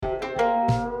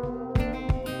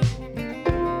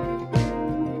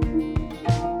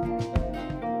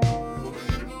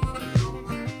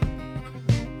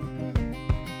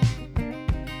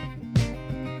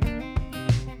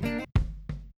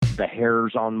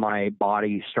hairs on my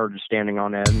body started standing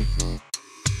on end.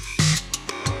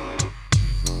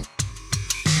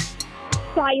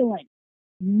 Silent.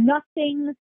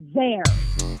 Nothing there.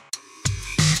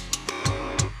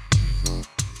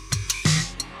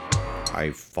 I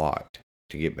fought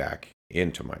to get back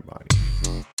into my body.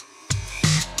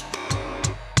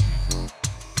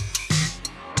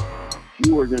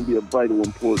 You are going to be of vital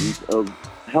importance of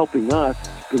helping us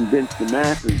convince the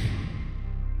masses.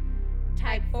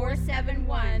 Type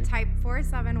 471. Type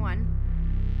 471.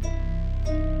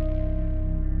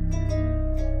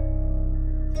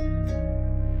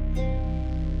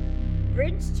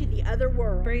 Bridge to the other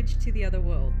world. Bridge to the other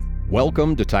world.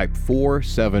 Welcome to Type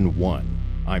 471.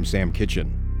 I'm Sam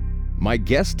Kitchen. My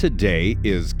guest today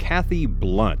is Kathy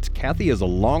Blunt. Kathy is a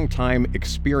longtime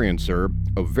experiencer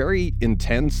of very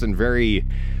intense and very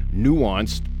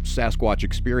nuanced Sasquatch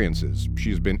experiences.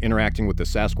 She's been interacting with the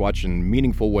Sasquatch in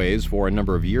meaningful ways for a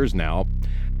number of years now.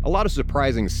 A lot of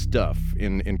surprising stuff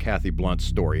in Kathy Blunt's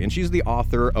story, and she's the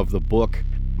author of the book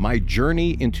My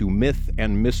Journey into Myth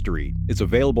and Mystery. It's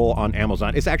available on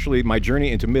Amazon. It's actually My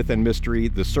Journey into Myth and Mystery,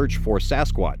 The Search for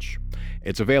Sasquatch.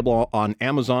 It's available on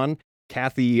Amazon.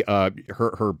 Kathy,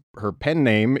 her pen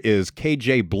name is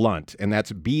KJ Blunt, and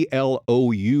that's Blount.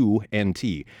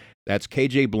 That's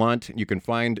KJ Blunt. You can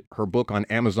find her book on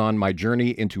Amazon, My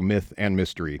Journey into Myth and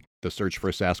Mystery, The Search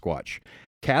for Sasquatch.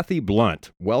 Kathy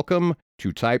Blunt, welcome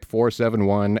to Type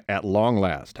 471 at long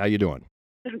last. How you doing?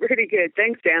 Pretty good.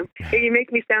 Thanks, Sam. Hey, you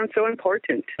make me sound so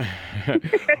important.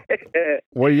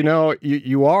 Well,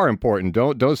 you are important.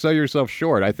 Don't sell yourself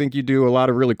short. I think you do a lot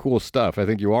of really cool stuff. I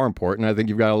think you are important. I think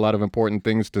you've got a lot of important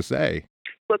things to say.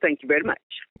 Well, thank you very much.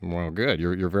 Well, good.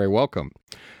 You're very welcome.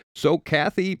 So,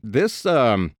 Kathy, this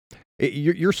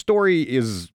your story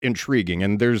is intriguing,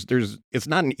 and it's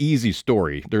not an easy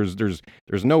story. There's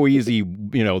no easy,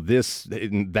 this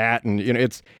and that,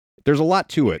 and there's a lot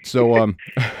to it. So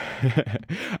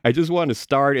I just want to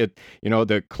start at,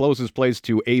 the closest place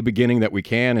to a beginning that we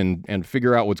can and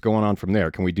figure out what's going on from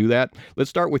there. Can we do that? Let's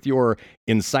start with your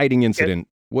inciting incident.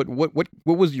 Yes.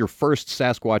 What was your first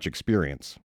Sasquatch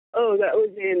experience? Oh, that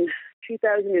was in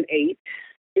 2008.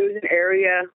 It was an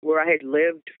area where I had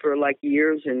lived for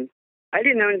years, and I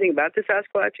didn't know anything about the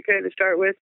Sasquatch to start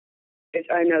with.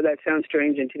 I know that sounds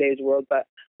strange in today's world, but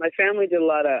my family did a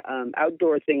lot of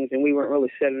outdoor things, and we weren't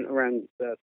really sitting around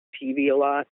the TV a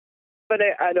lot. But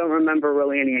I don't remember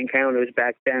really any encounters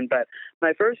back then. But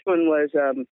my first one was,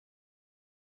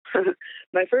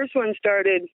 my first one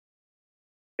started,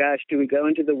 do we go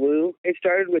into the woo? It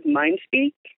started with mind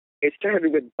speak. It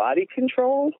started with body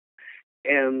control.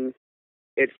 And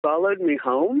it followed me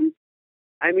home.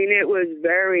 I mean, it was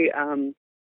very,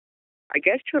 I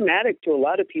guess, traumatic to a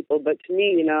lot of people. But to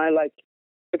me, I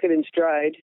took it in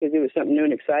stride because it was something new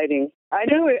and exciting. I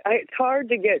know it's hard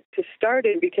to get to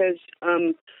started because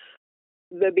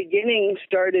the beginning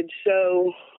started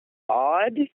so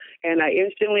odd, and I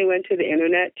instantly went to the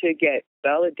internet to get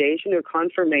validation or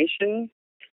confirmation,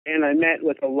 and I met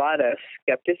with a lot of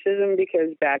skepticism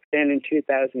because back then in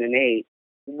 2008,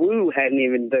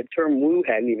 the term woo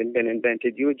hadn't even been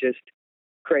invented. You were just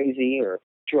crazy or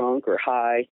drunk or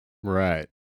high. Right.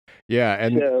 Yeah,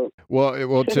 and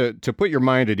to put your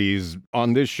mind at ease,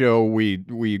 on this show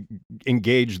we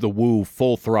engage the woo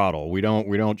full throttle. We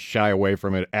don't shy away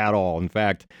from it at all. In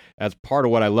fact, that's part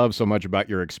of what I love so much about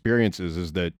your experiences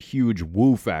is the huge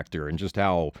woo factor and just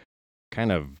how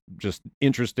kind of just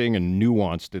interesting and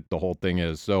nuanced the whole thing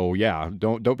is. So yeah,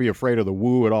 don't be afraid of the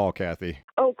woo at all, Kathy.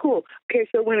 Oh, cool. Okay,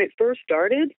 so when it first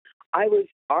started, I was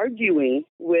arguing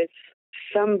with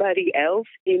somebody else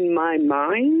in my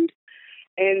mind.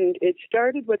 And it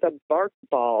started with a bark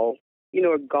ball,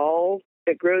 a gall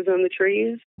that grows on the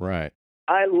trees. Right.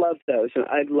 I love those.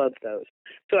 I love those.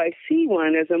 So I see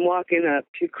one as I'm walking up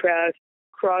to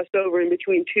cross over in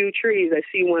between two trees. I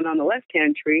see one on the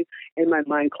left-hand tree, and my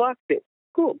mind clocked it.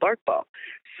 Cool, bark ball.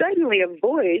 Suddenly a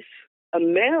voice, a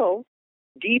male,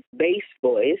 deep bass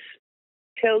voice,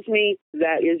 tells me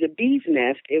that is a bee's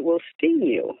nest. It will sting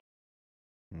you.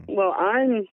 Well,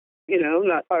 I'm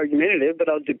not argumentative, but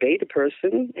I'll debate a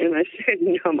person. And I said,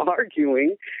 no, I'm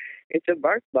arguing. It's a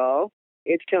bark ball.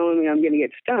 It's telling me I'm going to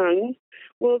get stung.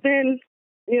 Well, then,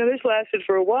 this lasted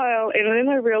for a while. And then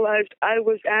I realized I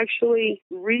was actually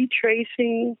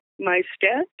retracing my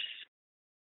steps.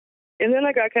 And then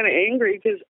I got kind of angry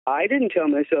because I didn't tell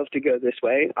myself to go this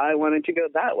way. I wanted to go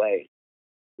that way.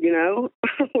 I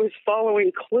was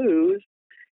following clues.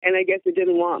 And I guess it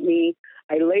didn't want me.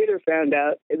 I later found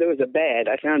out there was a bed.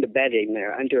 I found a bedding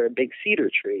there under a big cedar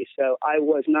tree. So I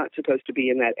was not supposed to be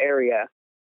in that area.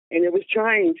 And it was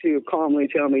trying to calmly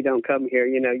tell me, don't come here,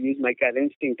 use my gut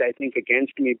instinct, I think,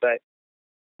 against me. But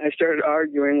I started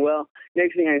arguing. Well,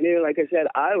 next thing I knew, like I said,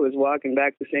 I was walking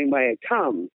back the same way I'd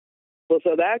come. Well,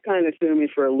 so that kind of threw me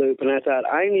for a loop, and I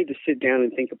thought, I need to sit down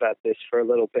and think about this for a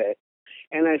little bit.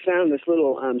 And I found this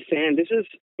little this is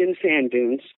in sand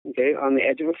dunes, okay, on the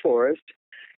edge of a forest.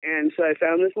 And so I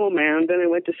found this little mound, then I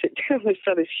went to sit down and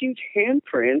saw this huge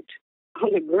handprint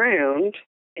on the ground.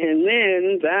 And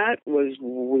then that was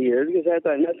weird, because I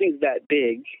thought, nothing's that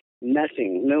big.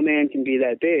 Nothing. No man can be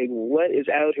that big. What is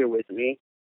out here with me?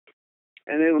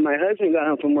 And then when my husband got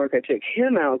home from work, I took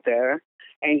him out there,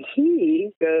 and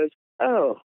he goes,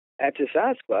 oh, that's a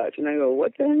Sasquatch. And I go,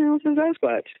 what the hell is a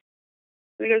Sasquatch?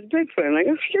 And he goes, Bigfoot. And I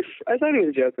go, I thought he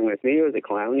was joking with me. He was a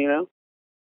clown, And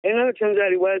then it turns out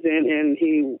he wasn't. And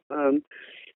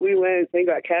we went and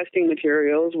got casting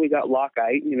materials. We got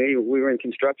loctite. We were in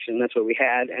construction. That's what we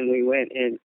had. And we went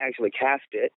and actually cast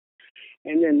it.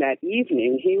 And then that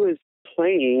evening, he was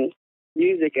playing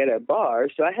music at a bar.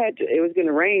 So it was going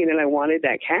to rain, and I wanted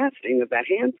that casting of that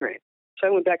handprint. So I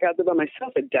went back out there by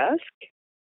myself at dusk.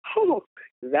 Oh,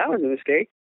 that was a mistake.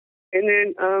 And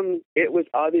then it was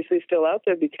obviously still out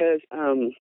there because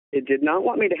it did not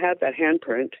want me to have that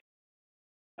handprint.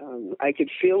 I could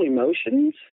feel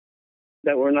emotions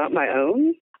that were not my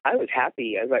own. I was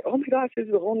happy. I was like, oh my gosh, this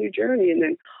is a whole new journey. And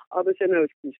then all of a sudden I was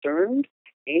concerned,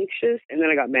 anxious, and then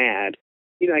I got mad.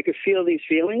 I could feel these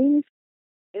feelings.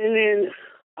 And then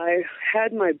I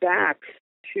had my back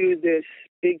to this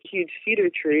big, huge cedar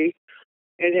tree.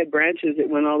 It had branches that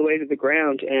went all the way to the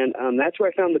ground. And that's where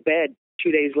I found the bed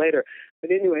 2 days later.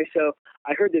 But anyway, so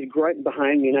I heard this grunt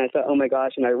behind me, and I thought, oh my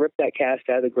gosh, and I ripped that cast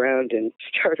out of the ground and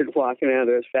started walking out of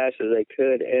there as fast as I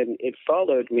could. And it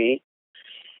followed me.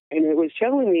 And it was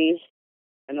telling me,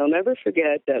 and I'll never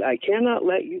forget, that I cannot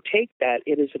let you take that.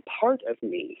 It is a part of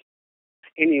me.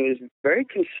 And he was very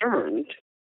concerned.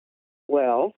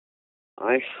 Well,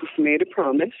 I made a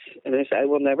promise, and I said, I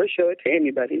will never show it to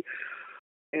anybody,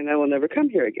 and I will never come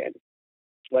here again.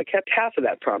 Well, I kept half of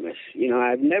that promise.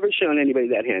 I've never shown anybody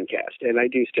that hand cast, and I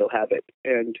do still have it.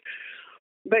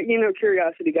 But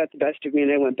curiosity got the best of me,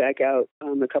 and I went back out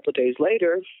a couple of days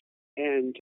later,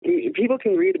 and people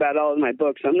can read about all of my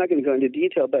books. I'm not going to go into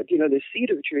detail, but, the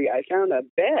cedar tree, I found a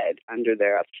bed under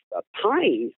there, a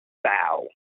pine bough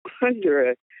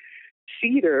under a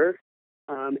cedar,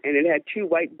 and it had 2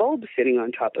 white bulbs sitting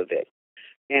on top of it.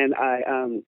 And I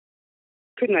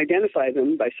couldn't identify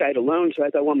them by sight alone, so I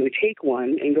thought, well, I'm going to take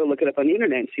one and go look it up on the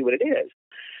internet and see what it is.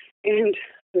 And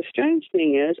the strange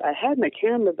thing is, I had my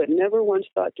camera, but never once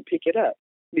thought to pick it up,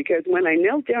 because when I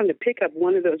knelt down to pick up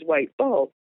one of those white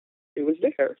bulbs, it was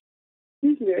there.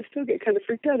 I still get kind of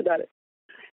freaked out about it.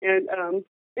 And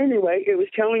anyway, it was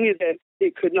telling me that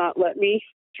it could not let me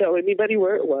tell anybody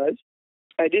where it was.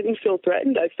 I didn't feel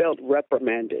threatened. I felt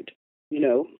reprimanded. I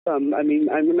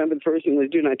remember the first thing was,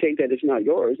 do not take that, it's not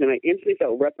yours. And I instantly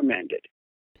felt reprimanded.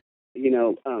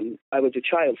 I was a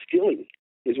child stealing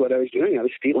is what I was doing. I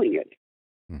was stealing it.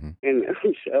 Mm-hmm. And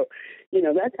so,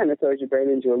 that kind of throws your brain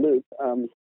into a loop.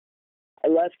 I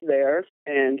left there,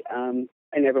 and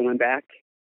I never went back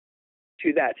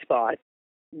to that spot,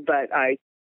 but I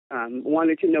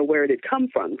wanted to know where it had come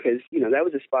from, because, that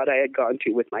was a spot I had gone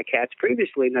to with my cats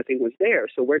previously. Nothing was there.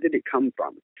 So where did it come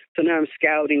from? So now I'm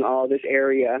scouting all this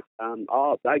area.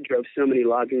 I drove so many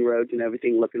logging roads and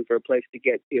everything looking for a place to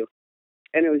get to.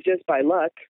 And it was just by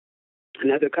luck.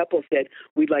 Another couple said,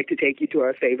 we'd like to take you to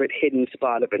our favorite hidden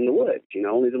spot up in the woods.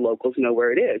 Only the locals know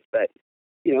where it is. But,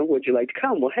 would you like to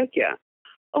come? Well, heck yeah.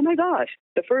 Oh, my gosh.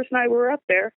 The first night we were up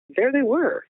there they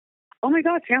were. Oh, my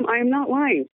God, Sam, I am not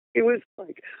lying. It was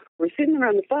like we're sitting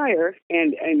around the fire,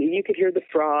 and you could hear the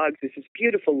frogs. It's this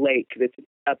beautiful lake that's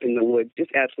up in the woods,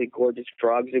 just absolutely gorgeous.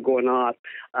 Frogs are going off.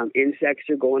 Insects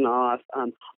are going off.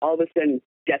 All of a sudden,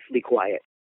 deathly quiet.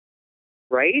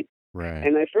 Right? Right.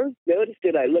 And I first noticed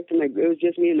it. I looked at it was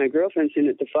just me and my girlfriend sitting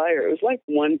at the fire. It was like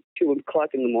 1, 2 o'clock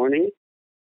in the morning.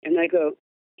 And I go,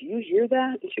 do you hear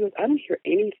that? And she goes, I don't hear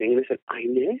anything. And I said, I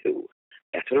know.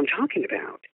 That's what I'm talking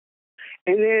about.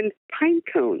 And then pine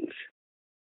cones.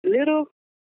 Little,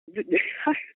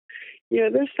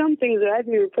 there's some things that I've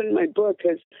never put in my book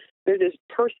because they're just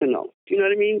personal. Do you know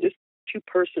what I mean? Just too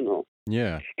personal.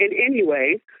 Yeah. And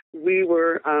anyway, we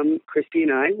were, Christy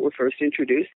and I were first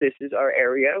introduced. This is our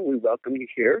area. We welcome you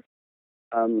here.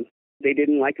 They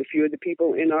didn't like a few of the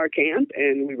people in our camp,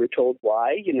 and we were told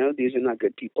why. These are not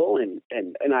good people.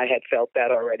 And I had felt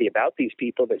that already about these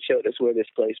people that showed us where this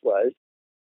place was.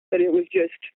 But it was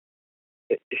just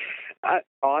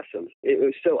awesome. It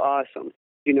was so awesome.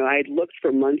 I had looked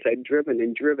for months. I'd driven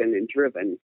and driven and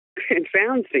driven and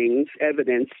found things,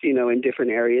 evidence, in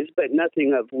different areas, but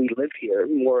nothing of we live here,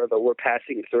 more of a we're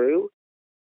passing through,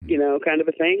 kind of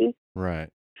a thing. Right.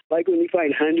 Like when you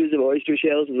find hundreds of oyster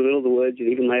shells in the middle of the woods, and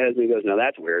even my husband goes, no,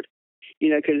 that's weird,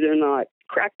 because they're not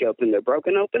cracked open, they're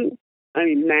broken open. I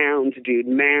mean, mounds, dude,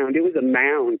 mound. It was a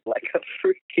mound, like a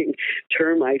freaking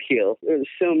termite hill. There was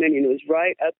so many, and it was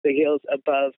right up the hills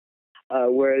above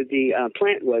where the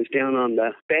plant was down on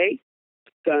the bay.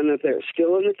 So I don't know if they're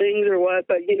still in the things or what,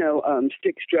 but,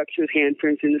 stick structures,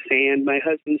 handprints in the sand. My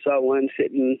husband saw one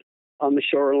sitting on the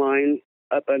shoreline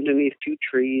up underneath 2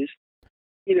 trees.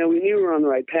 We knew we were on the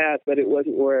right path, but it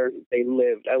wasn't where they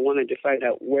lived. I wanted to find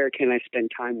out where can I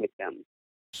spend time with them.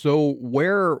 So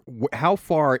how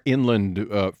far inland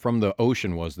from the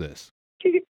ocean was this?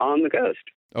 On the coast.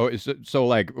 Oh, is it, so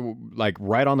like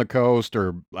right on the coast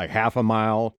or like half a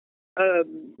mile? 5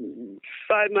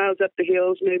 miles up the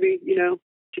hills, maybe,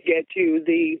 to get to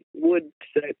the woods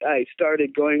that I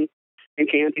started going and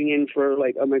camping in for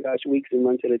weeks and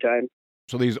months at a time.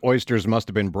 So these oysters must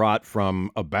have been brought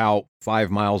from about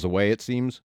 5 miles away, it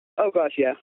seems? Oh, gosh,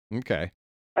 yeah. Okay.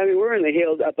 I mean, we're in the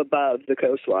hills up above the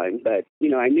coastline, but,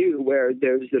 I knew where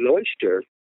there's an oyster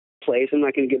place. I'm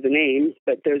not going to give the name,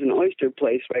 but there's an oyster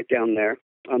place right down there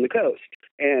on the coast.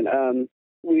 And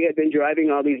we had been driving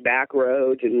all these back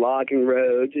roads and logging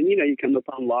roads, and, you come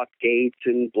upon locked gates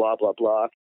and blah, blah, blah.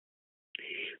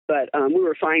 But we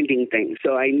were finding things,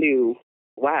 so I knew,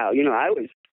 wow, I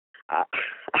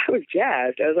was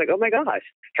jazzed. I was like, oh, my gosh,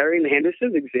 Harry and the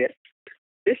Hendersons exist.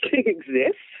 This thing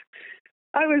exists.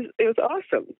 It was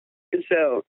awesome. And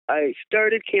so I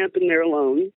started camping there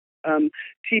alone.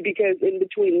 Because in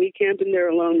between me camping there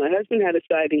alone, my husband had a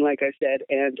sighting, like I said,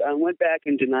 and I went back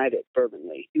and denied it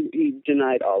fervently. He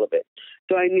denied all of it.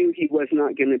 So I knew he was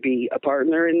not going to be a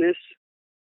partner in this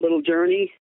little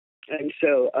journey. And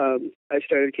so I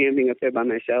started camping up there by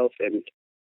myself, and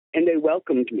they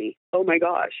welcomed me. Oh, my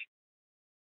gosh.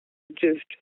 Just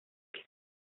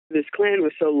this clan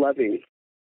was so loving.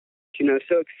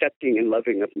 So accepting and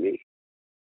loving of me.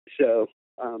 So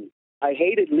I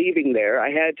hated leaving there. I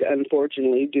had to,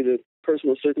 unfortunately, due to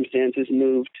personal circumstances,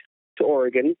 moved to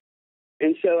Oregon.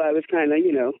 And so I was kind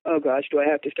of, oh, gosh, do I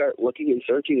have to start looking and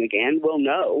searching again? Well,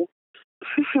 no.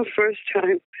 First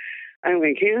time I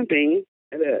went camping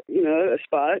at a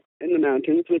spot in the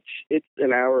mountains, which it's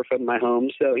an hour from my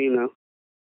home. So, I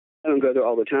don't go there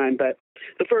all the time. But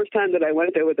the first time that I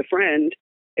went there with a friend,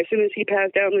 as soon as he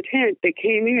passed down the tent, they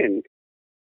came in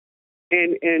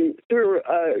and threw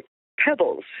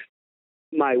pebbles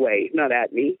my way, not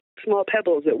at me, small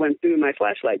pebbles that went through my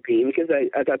flashlight beam because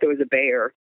I thought there was a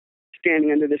bear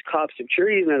standing under this copse of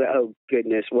trees. And I thought, oh,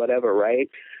 goodness, whatever, right?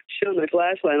 Shone my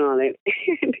flashlight on it,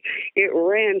 and it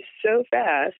ran so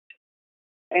fast,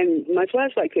 and my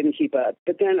flashlight couldn't keep up.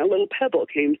 But then a little pebble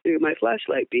came through my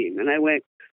flashlight beam, and I went,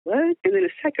 what? And then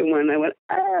a second one, I went,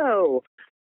 oh.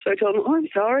 So I told him, oh, I'm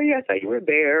sorry. I thought you were a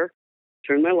bear.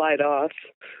 Turned my light off.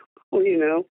 Well,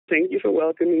 thank you for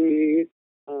welcoming me.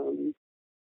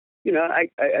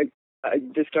 I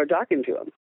just start talking to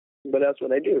him. What else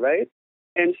would I do, right?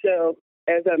 And so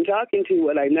as I'm talking to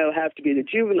what I know have to be the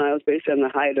juveniles based on the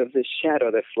height of this shadow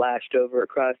that flashed over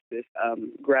across this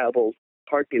gravel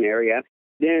parking area,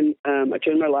 then I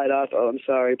turned my light off. Oh, I'm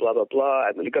sorry, blah, blah, blah.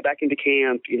 I'm going to go back into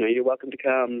camp. You're welcome to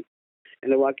come.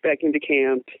 And I walked back into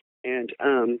camp, and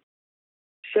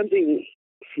something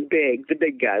big, the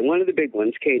big guy, one of the big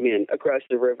ones came in across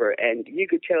the river, and you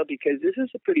could tell because this is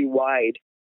a pretty wide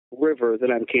river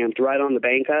that I'm camped right on the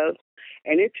bank of,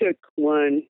 and it took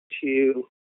 1, 2,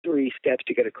 3 steps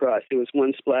to get across. There was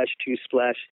 1 splash, 2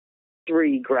 splash,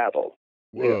 3 gravel.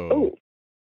 Whoa. Oh,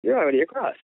 you're already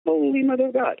across. Holy mother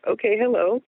of God. Okay,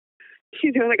 hello.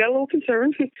 I got a little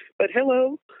concerned, but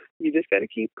hello. You just got to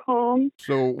keep calm.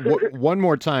 So one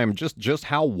more time, just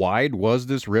how wide was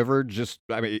this river?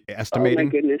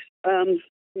 Estimating? Oh,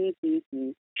 my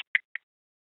goodness.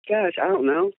 Gosh, I don't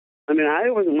know. I mean,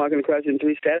 I wasn't walking across in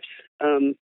 3 steps.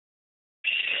 I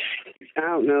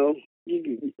don't know.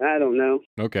 I don't know.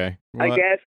 Okay. Well, I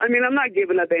guess. I mean, I'm not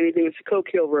giving up anything. It's the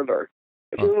Coquille River.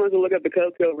 If you want to look up the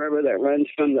Coquille River that runs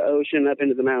from the ocean up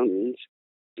into the mountains,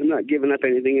 I'm not giving up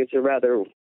anything. It's a rather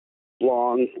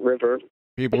long river.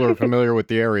 People who are familiar with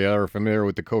the area are familiar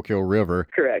with the Coquille River.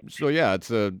 Correct. So yeah,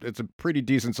 it's a pretty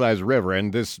decent sized river,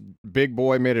 and this big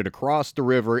boy made it across the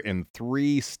river in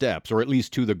 3 steps, or at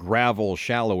least to the gravel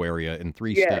shallow area in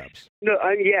 3 steps. No,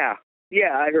 yeah.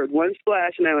 I heard 1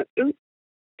 splash, and I went, ooh,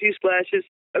 2 splashes.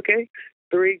 Okay,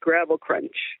 3, gravel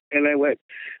crunch. And I went,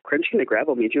 crunching the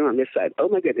gravel means you're on this side. Oh,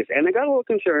 my goodness. And I got a little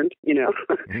concerned, you know.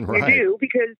 Right. You do,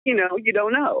 because, you know, you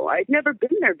don't know. I'd never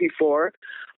been there before.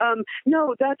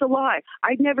 No, that's a lie.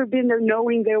 I'd never been there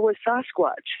knowing there was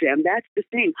Sasquatch, Sam. That's the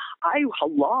thing. I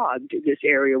logged this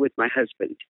area with my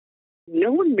husband.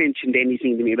 No one mentioned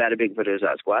anything to me about a Bigfoot or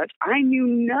Sasquatch. I knew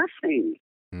nothing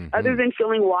other than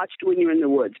feeling watched when you're in the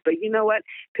woods. But you know what?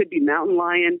 Could be mountain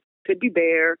lion, could be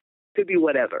bear, could be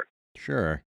whatever.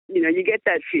 Sure. You know, you get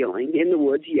that feeling in the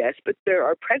woods, yes, but there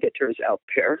are predators out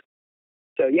there.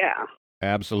 So, yeah.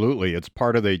 Absolutely. It's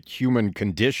part of the human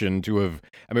condition to have,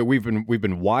 I mean, we've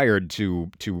been wired to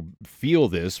feel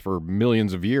this for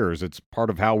millions of years. It's part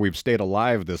of how we've stayed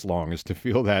alive this long, is to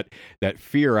feel that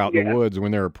fear out in the woods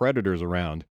when there are predators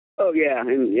around. Oh, yeah,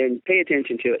 and pay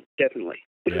attention to it, definitely.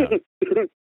 Yeah.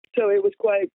 So it was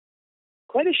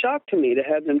quite a shock to me to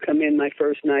have them come in my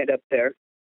first night up there.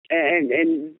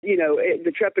 And you know,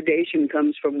 the trepidation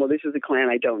comes from, well, this is a clan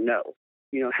I don't know.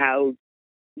 You know, how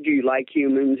do you like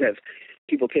humans? Have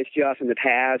people pissed you off in the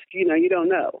past? You know, you don't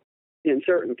know.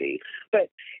 Uncertainty. But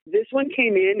this one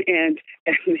came in, and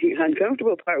the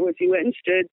uncomfortable part was he went and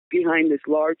stood behind this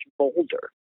large boulder.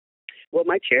 Well,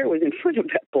 my chair was in front of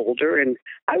that boulder, and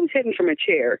I was heading for my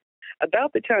chair.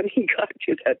 About the time he got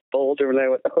to that boulder, and I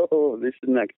went, oh, this is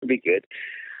not going to be good.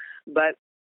 But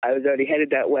I was already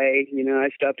headed that way. You know, I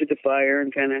stopped at the fire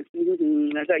and kind of,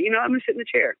 I thought, you know, I'm going to sit in the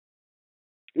chair.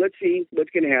 Let's see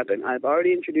what's going to happen. I've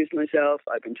already introduced myself.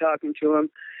 I've been talking to him.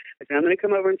 I said, I'm going to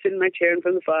come over and sit in my chair in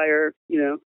front of the fire. You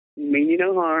know, mean you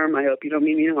no harm. I hope you don't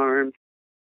mean me no harm.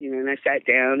 You know, and I sat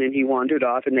down, and he wandered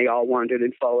off, and they all wandered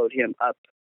and followed him up,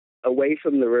 away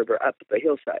from the river, up the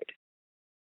hillside.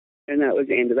 And that was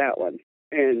the end of that one.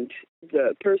 And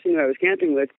the person who I was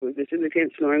camping with was just in the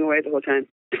tent snoring away the whole time.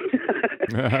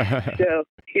 So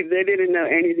they didn't know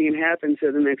anything had happened.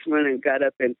 So the next morning I got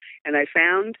up and I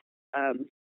found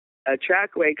a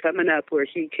trackway coming up where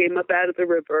he came up out of the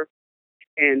river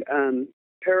and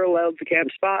paralleled the camp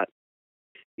spot.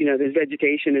 You know, there's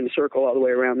vegetation in a circle all the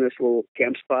way around this little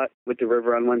camp spot with the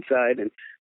river on one side. And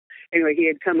anyway, he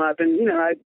had come up, and, you know,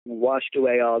 I blocked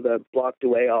away all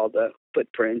the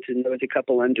footprints, and there was a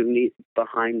couple underneath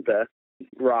behind the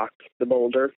rock, the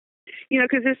boulder. You know,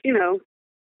 because this, you know,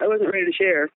 I wasn't ready to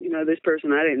share. You know, this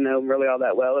person I didn't know really all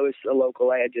that well. It was a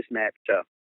local I had just met, so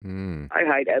I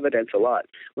hide evidence a lot.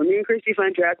 When me and Christy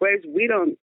find trackways, we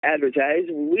don't advertise.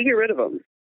 We get rid of them.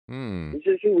 This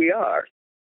is who we are.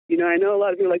 You know, I know a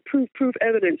lot of people are like, proof,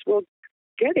 evidence. Well,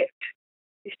 get it.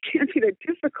 It can't be that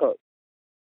difficult.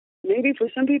 Maybe for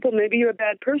some people, maybe you're a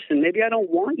bad person. Maybe I don't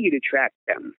want you to track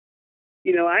them.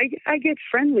 You know, I get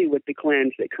friendly with the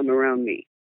clans that come around me.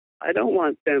 I don't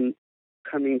want them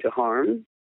coming to harm.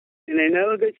 And I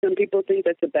know that some people think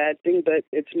that's a bad thing, but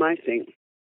it's my thing.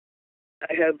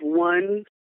 I have one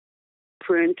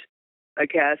print I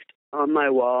cast on my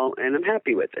wall, and I'm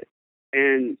happy with it.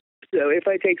 And so if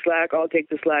I take slack, I'll take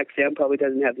the slack. Sam probably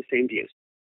doesn't have the same views.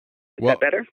 Is that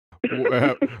better?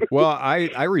 Well,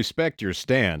 I respect your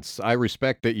stance. I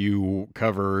respect that you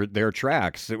cover their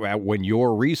tracks when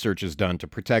your research is done to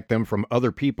protect them from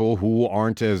other people who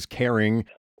aren't as caring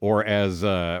or as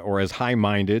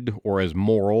high-minded or as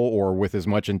moral or with as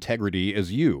much integrity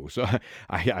as you. So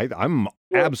I'm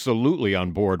absolutely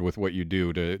on board with what you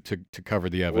do to cover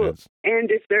the evidence. Well,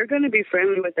 and if they're going to be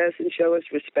friendly with us and show us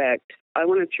respect, I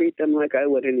want to treat them like I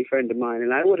would any friend of mine,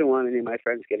 and I wouldn't want any of my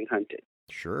friends getting hunted.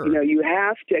 Sure. You know, you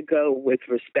have to go with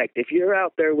respect. If you're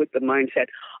out there with the mindset,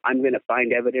 I'm going to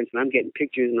find evidence and I'm getting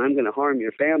pictures and I'm going to harm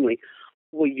your family,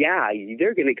 well, yeah,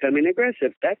 they're going to come in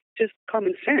aggressive. That's just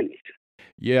common sense.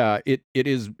 Yeah,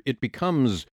 it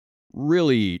becomes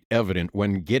really evident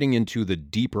when getting into the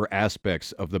deeper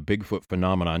aspects of the Bigfoot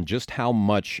phenomenon, just how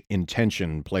much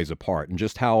intention plays a part and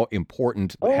just how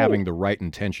important having the right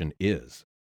intention is.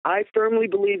 I firmly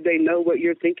believe they know what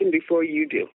you're thinking before you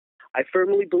do. I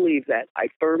firmly believe that. I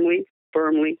firmly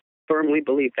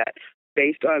believe that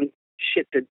based on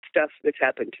stuff that's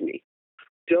happened to me.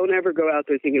 Don't ever go out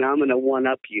there thinking I'm going to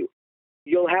one-up you.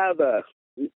 You'll have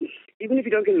even if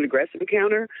you don't get an aggressive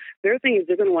encounter, their thing is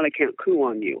they're going to want to coup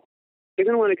on you. They're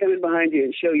going to want to come in behind you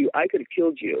and show you, I could have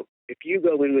killed you if you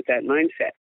go in with that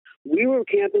mindset. We were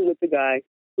camping with the guy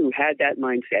who had that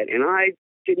mindset, and I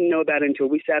didn't know about it until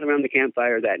we sat around the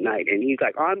campfire that night. And he's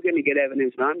like, I'm going to get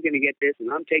evidence, and I'm going to get this,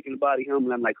 and I'm taking the body home.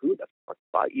 And I'm like, who the fuck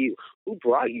brought you? Who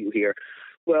brought you here?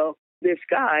 Well, this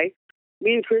guy,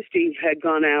 me and Christy had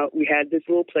gone out. We had this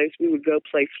little place we would go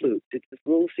play flute. It's this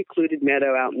little secluded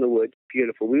meadow out in the woods.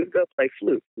 Beautiful. We would go play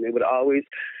flute, and they would always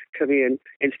come in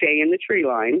and stay in the tree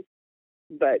line.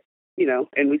 But, you know,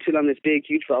 and we'd sit on this big,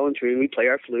 huge fallen tree, and we'd play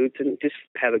our flutes and just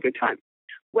have a good time.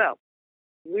 Well,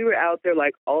 we were out there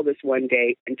like all this one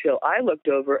day until I looked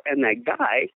over and that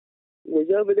guy was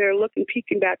over there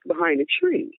peeking back behind a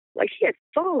tree. Like he had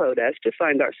followed us to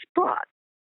find our spot.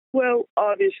 Well,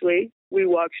 obviously, we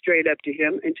walked straight up to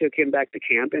him and took him back to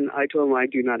camp. And I told him I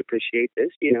do not appreciate this,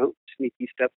 sneaky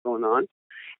stuff going on.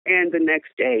 And the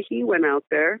next day, he went out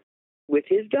there with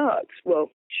his dogs.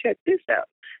 Well, check this out.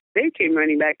 They came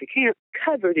running back to camp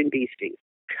covered in bee stings.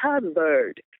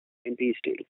 Covered in bee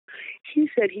stings. He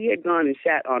said he had gone and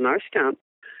sat on our stump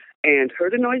and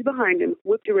heard a noise behind him,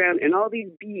 whipped around, and all these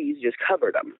bees just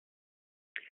covered him.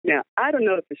 Now, I don't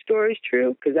know if the story's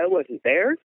true because I wasn't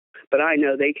there, but I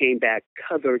know they came back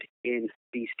covered in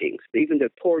bee stings. Even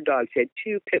the poor dogs had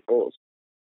 2 pit bulls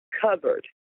covered,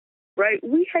 right?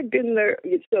 We had been there.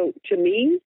 So to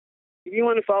me, if you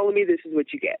want to follow me, this is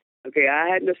what you get. Okay, I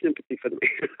had no sympathy for the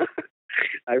man.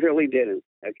 I really didn't.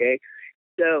 Okay,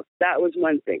 so that was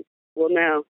one thing. Well,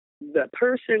 now, the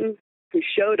person who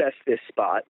showed us this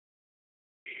spot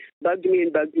bugged me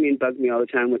all the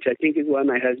time, which I think is why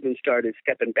my husband started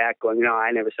stepping back, going, no, I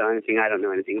never saw anything. I don't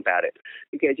know anything about it.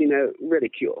 Because,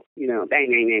 ridicule,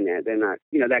 bang, they're not,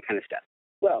 that kind of stuff.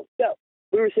 Well, so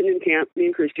we were sitting in camp. Me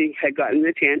and Christy had gotten in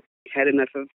the tent, had enough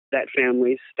of that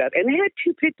family's stuff. And they had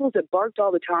 2 pit bulls that barked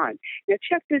all the time. Now,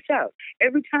 check this out.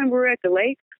 Every time we were at the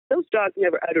lake, those dogs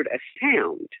never uttered a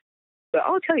sound. But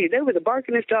I'll tell you, they were the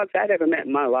barkingest dogs I'd ever met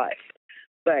in my life.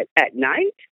 But at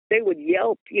night, they would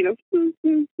yelp, to get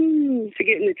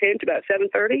in the tent about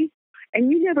 7:30,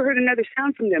 and you never heard another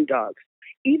sound from them dogs.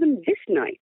 Even this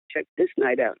night, check this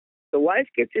night out. The wife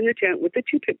gets in the tent with the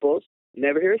 2 pit bulls,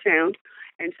 never hear a sound,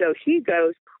 and so he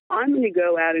goes, I'm going to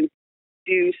go out and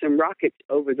do some rockets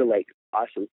over the lake.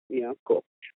 Awesome, cool.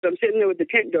 So I'm sitting there with the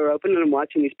tent door open, and I'm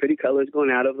watching these pretty colors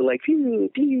going out over the lake.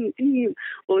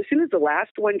 Well, as soon as the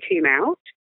last one came out,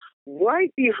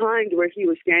 right behind where he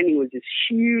was standing was this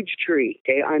huge tree.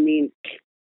 Okay, I mean,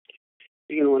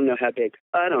 you're going to want to know how big.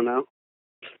 I don't know.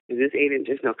 Is this 8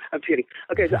 inches? No, I'm kidding.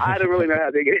 Okay, so I don't really know how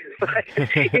big it is, but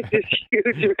it's this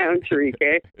huge round tree,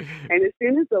 okay? And as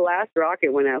soon as the last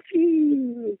rocket went out,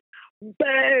 boom,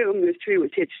 this tree was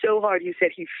hit so hard he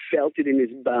said he felt it in his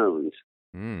bones,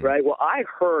 right? Well, I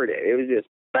heard it. It was just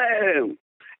boom.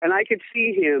 And I could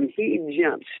see him. He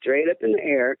jumped straight up in the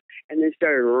air and then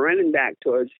started running back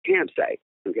towards the campsite,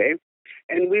 okay?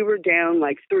 And we were down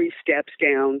like 3 steps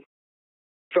down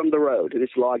from the road,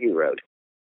 this logging road.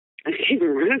 And he was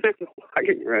running down the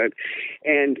logging road,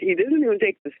 and he didn't even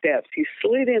take the steps. He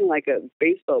slid in like a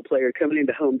baseball player coming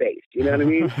into home base. You know what I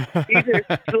mean? He just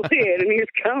slid, and he was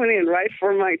coming in right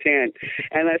for my tent.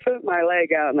 And I put my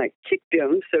leg out, and I kicked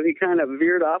him, so he kind of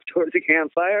veered off towards the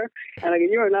campfire. And I go,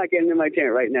 you are not getting in my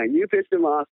tent right now. You pissed him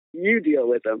off. You deal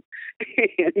with him.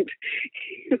 And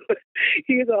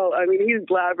he's all, he's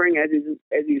blabbering as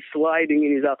he's sliding,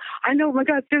 and he's all, I know, my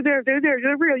God, they're there,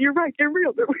 they're real, you're right, they're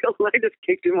real. And I just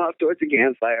kicked him off towards the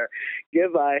campfire.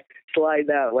 Goodbye, slide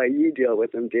that way, you deal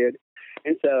with him, dude.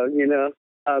 And so,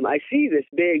 I see this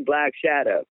big black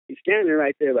shadow. He's standing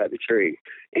right there by the tree.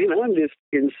 And I'm just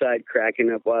inside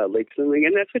cracking up wildly.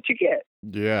 And that's what you get.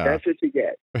 Yeah. That's what you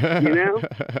get.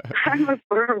 I'm a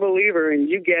firm believer in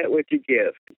you get what you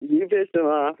give. You piss him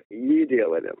off, you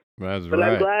deal with him. That's but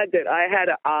right. I'm glad that I had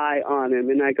an eye on him.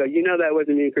 And I go, that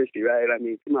wasn't me and Christy, right? I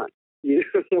mean, come on.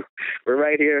 We're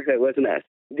right here. It wasn't us.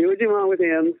 Do what you want with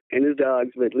him and his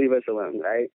dogs, but leave us alone,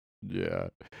 right? Yeah.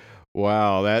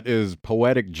 Wow, that is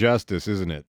poetic justice,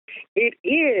 isn't it? It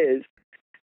is.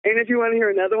 And if you want to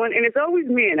hear another one, and it's always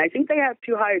men. I think they have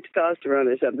too high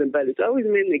testosterone or something, but it's always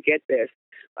men that get this.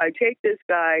 I take this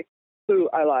guy who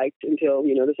I liked until,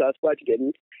 the Sasquatch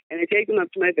didn't, and I take him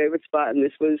up to my favorite spot, and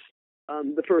this was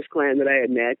the first clan that I had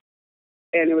met.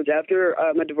 And it was after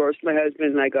I divorced my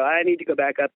husband, and I go, I need to go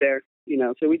back up there.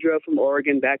 So we drove from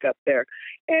Oregon back up there.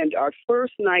 And our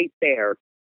first night there,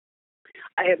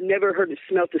 I have never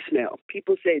smelt the smell.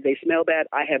 People say they smell bad.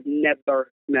 I have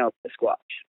never smelled a squatch.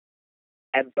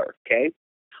 Ever, okay?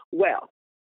 Well,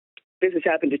 this has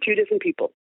happened to 2 different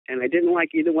people, and I didn't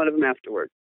like either one of them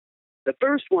afterwards. The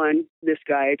first one, this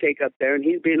guy I take up there, and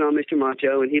he's being all Mr.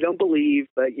 Macho, and he don't believe,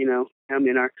 but, how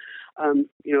men are,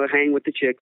 hang with the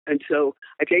chicks. And so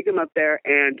I take him up there,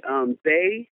 and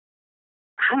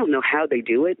I don't know how they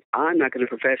do it. I'm not going to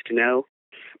profess to know.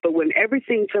 But when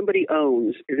everything somebody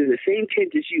owns is in the same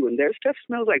tent as you, and their stuff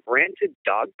smells like rancid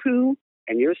dog poo,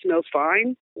 and yours smells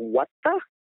fine, what the?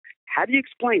 How do you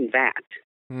explain that?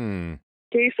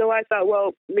 Okay, so I thought,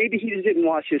 well, maybe he just didn't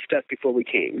wash his stuff before we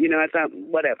came. I thought,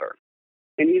 whatever.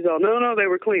 And he's all, no, they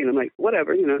were clean. I'm like,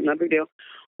 whatever, not a big deal.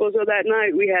 Well, so that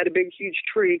night we had a big, huge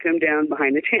tree come down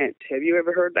behind the tent. Have you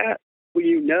ever heard that? when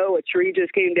you know a tree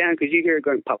just came down because you hear it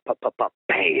going pop, pop, pop, pop,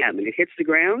 bam, and it hits the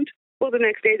ground. Well, the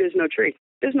next day there's no tree.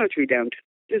 There's no tree down.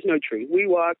 There's no tree. We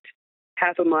walked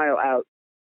half a mile out.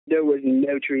 There was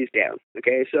no trees down.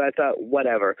 Okay, so I thought,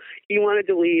 whatever. He wanted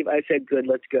to leave. I said, good,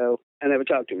 let's go. I never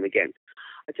talked to him again.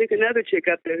 I took another chick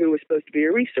up there who was supposed to be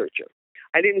a researcher.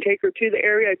 I didn't take her to the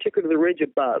area. I took her to the ridge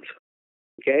above.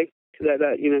 Okay, because I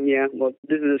thought, yeah, well,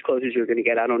 this is as close as you're going to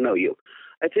get. I don't know you.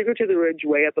 I took her to the ridge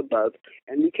way up above,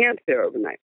 and we camped there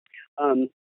overnight.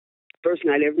 First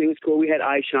night, everything was cool. We had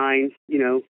eye shine.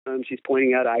 She's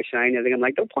pointing out eye shine. I think I'm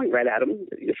like, don't point right at them.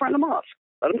 You front them off.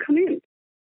 Let them come in.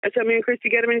 That's how me and Christy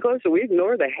get them in closer. We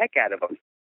ignore the heck out of them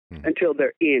until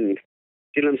they're in.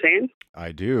 Do you know what I'm saying?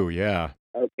 I do, yeah.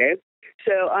 Okay.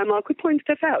 So I'm all, quit pointing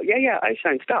stuff out. Yeah, eye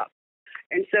shine, stop.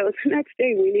 And so the next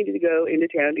day, we needed to go into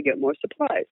town to get more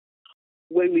supplies.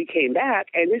 When we came back,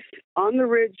 and this on the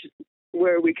ridge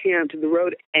where we camped, the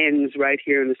road ends right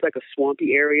here, and it's like a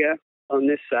swampy area on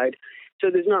this side.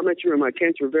 So there's not much room. Our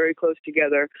tents were very close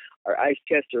together. Our ice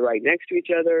chests are right next to each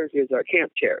other. Here's our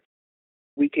camp chair.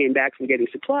 We came back from getting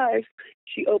supplies.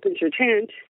 She opens her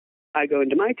tent. I go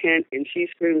into my tent, and she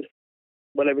screams,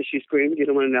 whatever she screamed, you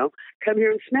don't want to know, come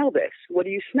here and smell this. What do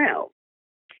you smell?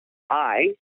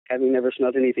 I, having never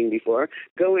smelled anything before,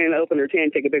 go in, open her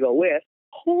tent, take a big old whiff.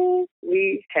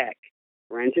 Holy heck.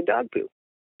 Rancid dog poo.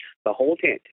 The whole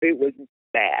tent. It was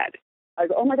bad. I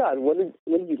go, oh my God, what did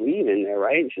you leave in there,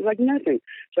 right? And she's like, nothing.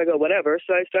 So I go, whatever.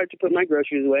 So I start to put my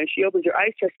groceries away. She opens her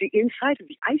ice chest. The inside of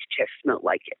the ice chest smelled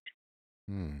like it.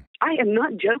 I am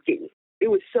not joking. It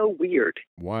was so weird.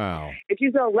 Wow. And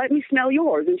she goes, let me smell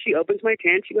yours. And she opens my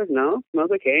tent. She goes, no,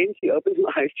 smells okay. And she opens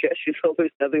my ice chest. She goes,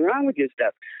 there's nothing wrong with your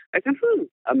stuff. I said,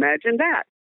 imagine that.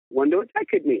 Wonder what that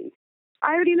could mean.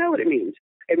 I already know what it means.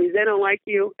 It means they don't like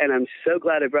you, and I'm so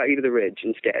glad I brought you to the ridge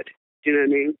instead. Do you know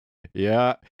what I mean?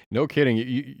 Yeah, no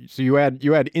kidding. So you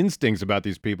had instincts about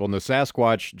these people, and the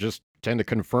Sasquatch just tend to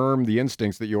confirm the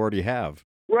instincts that you already have.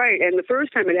 Right, and the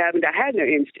first time it happened, I had no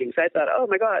instincts. I thought, oh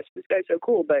my gosh, this guy's so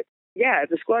cool. But yeah, if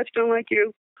the Squatch don't like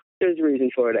you, there's a reason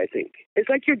for it, I think. It's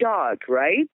like your dog,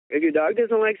 right? If your dog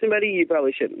doesn't like somebody, you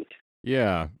probably shouldn't.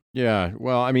 Yeah.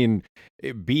 Well, I mean,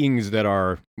 beings that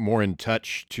are more in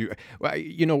touch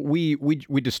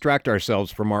we distract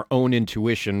ourselves from our own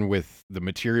intuition with the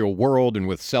material world and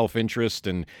with self-interest,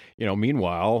 and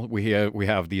meanwhile, we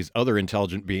have these other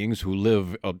intelligent beings who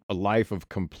live a life of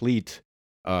complete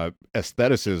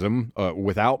aestheticism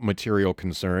without material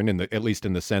concern, at least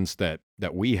in the sense that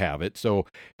we have it. So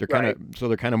they're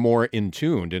kind of more in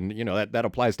tuned, and that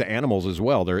applies to animals as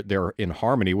well. They're in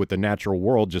harmony with the natural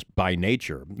world just by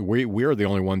nature. We're the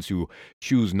only ones who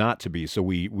choose not to be. So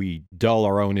we dull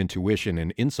our own intuition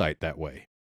and insight that way.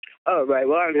 Oh, right.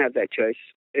 Well, I don't have that choice.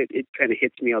 It kind of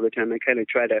hits me all the time. I kind of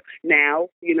try to now,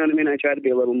 you know what I mean? I try to be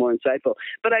a little more insightful.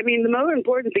 But I mean, the more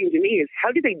important thing to me is,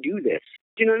 how do they do this?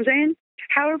 Do you know what I'm saying?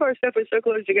 How if our stuff was so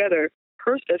close together,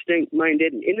 her stuff stank, mine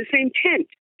didn't. In the same tent,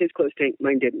 his clothes stank,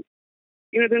 mine didn't.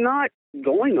 They're not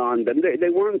going on them. They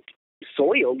weren't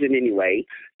soiled in any way.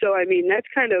 So, I mean, that's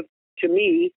kind of, to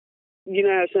me,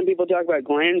 how some people talk about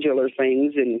glandular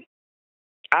things, and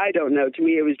I don't know. To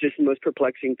me, it was just the most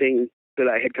perplexing thing that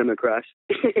I had come across.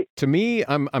 To me,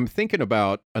 I'm thinking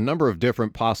about a number of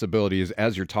different possibilities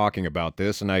as you're talking about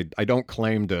this, and I don't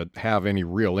claim to have any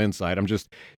real insight. I'm just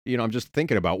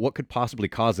thinking about what could possibly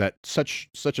cause that such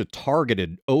a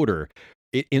targeted odor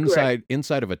inside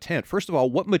of a tent. First of all,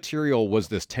 what material was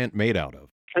this tent made out of?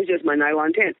 It's just my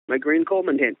nylon tent, my green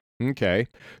Coleman tent. Okay,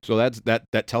 so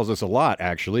that tells us a lot,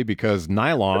 actually, because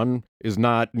nylon is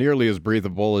not nearly as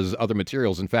breathable as other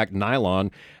materials. In fact, nylon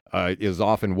is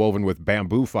often woven with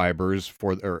bamboo fibers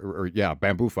for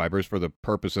the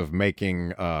purpose of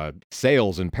making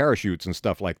sails and parachutes and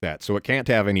stuff like that. So it can't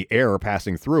have any air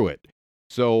passing through it.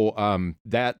 So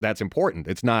that's important.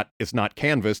 It's not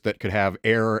canvas that could have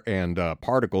air and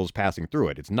particles passing through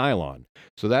it. It's nylon.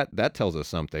 So that tells us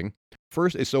something.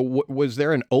 First, so was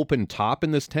there an open top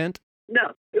in this tent?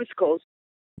 No, it was closed.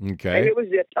 Okay. And it was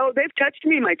zipped. Oh, they've touched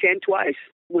me in my tent twice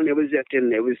when it was zipped in.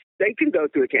 They can go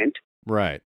through a tent.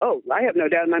 Right. Oh, I have no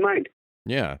doubt in my mind.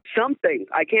 Yeah. Something,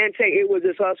 I can't say it was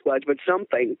a Sasquatch, but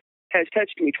something has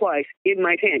touched me twice in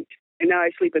my tent. And now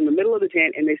I sleep in the middle of the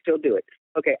tent and they still do it.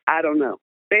 Okay, I don't know.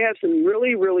 They have some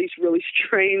really, really, really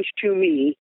strange, to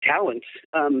me, talents.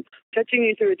 Touching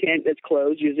you through a tent that's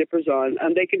closed, your zipper's on.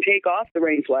 They can take off the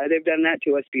rain fly. They've done that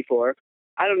to us before.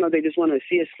 I don't know. They just want to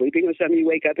see us sleeping or something. You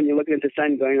wake up and you're looking at the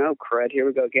sun going, oh, crud, here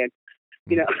we go again.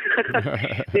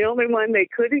 The only one they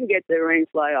couldn't get the rain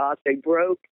fly off, they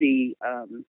broke the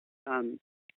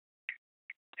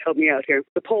help me out here.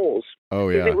 The poles. Oh,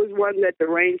 'Cause yeah. It was one that the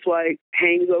rain fly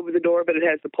hangs over the door, but it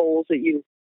has the poles that you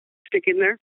stick in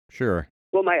there. Sure.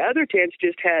 Well, my other tents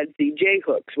just had the J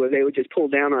hooks where they would just pull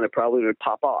down on it probably and it would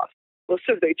pop off. Well,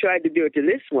 so they tried to do it to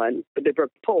this one, but they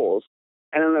broke the poles.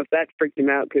 I don't know if that freaked them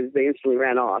out because they instantly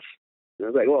ran off. And I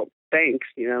was like, well, thanks,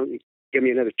 you know, you give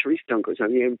me another tree stump or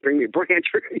something. You bring me a branch.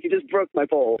 You just broke my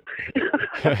pole.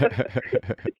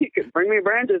 You could bring me a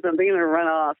branch or something and then run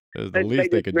off. That's the But least they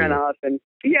just could ran do. off. And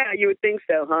yeah, you would think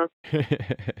so, huh?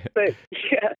 But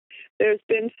yeah, there's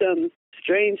been some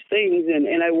strange things,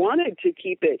 and I wanted to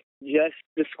keep it just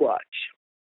the Squatch.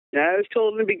 Now, I was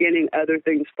told in the beginning other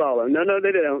things follow. No,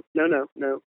 they don't.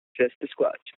 No, just the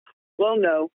Squatch. Well,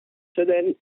 no. So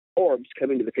then orbs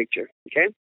come into the picture,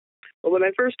 okay? Well, when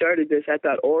I first started this, I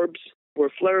thought orbs were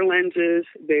flare lenses.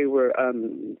 They were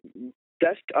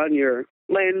dust on your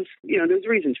lens. You know, there's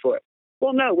reasons for it.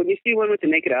 Well, no, when you see one with the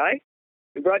naked eye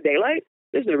in broad daylight,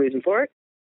 there's no reason for it.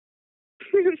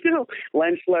 There's no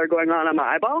lens flare going on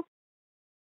my eyeball.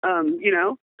 You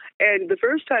know, and the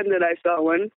first time that I saw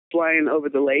one flying over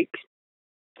the lake,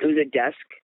 it was at dusk,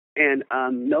 and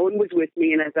no one was with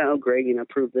me, and I thought, oh, great, you know,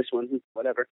 prove this one,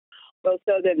 whatever. Well,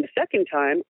 so then the second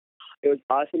time, it was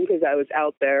awesome because I was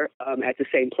out there at the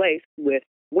same place with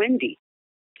Wendy,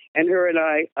 and her and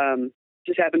I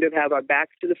just happened to have our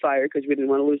backs to the fire because we didn't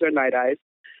want to lose our night eyes,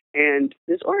 and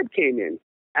this orb came in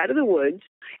out of the woods,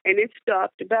 and it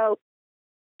stopped about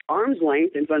arm's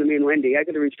length in front of me and Wendy. I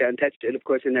could have reached out and touched it. Of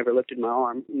course, I never lifted my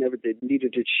arm. Never did. Neither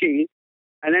did she.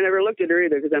 And I never looked at her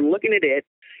either because I'm looking at it,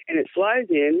 and it flies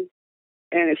in,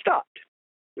 and it stopped.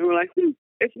 And we're like,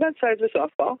 it's about the size of a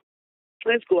softball.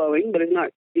 And it's glowing, but it's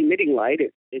not emitting light.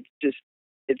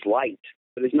 It's light,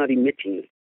 but it's not emitting.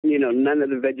 You know, none of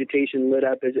the vegetation lit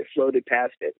up as it floated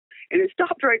past it. And it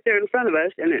stopped right there in front of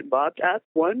us, and it bobbed up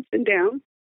once and down,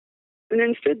 and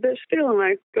then stood there still. And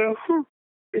I go, huh.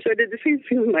 And so I did the same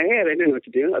thing with my head. I didn't know what to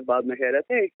do. I bobbed my head up.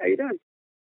 Hey, how you doing?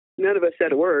 None of us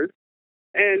said a word.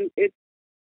 And it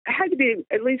had to be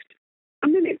at least a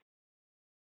minute.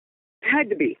 It had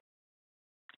to be.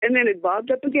 And then it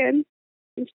bobbed up again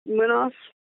and went off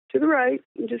to the right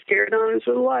and just carried on its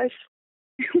little life.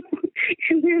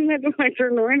 And then I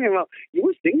turned around and, well, you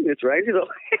were singing this, right? He's like,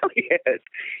 hell yes.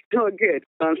 Oh, good.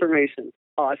 Confirmation.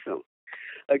 Awesome.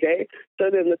 Okay, so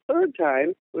then the third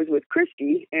time was with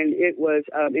Christy, and it was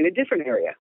in a different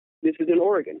area. This was in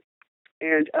Oregon.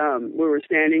 And we were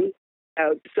standing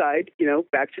outside, you know,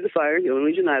 back to the fire, you don't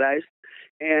lose your night eyes.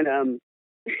 And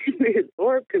this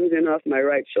orb comes in off my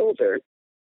right shoulder,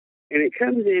 and it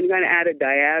comes in kind of at a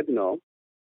diagonal,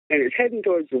 and it's heading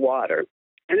towards the water.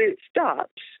 And then it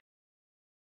stops,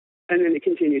 and then it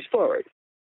continues forward.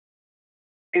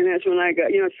 And that's when I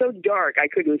got, you know, it's so dark, I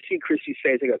couldn't see Christy's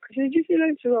face. I go, Christy, did you see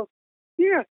that? She goes,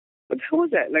 yeah. What the hell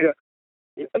was that? And I go,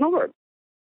 an orb.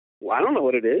 Well, I don't know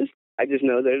what it is. I just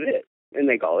know that it is. And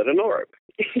they call it an orb.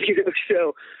 You know,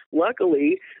 so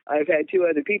luckily, I've had two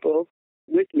other people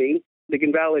with me that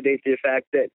can validate the fact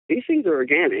that these things are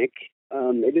organic.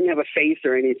 They didn't have a face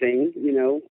or anything, you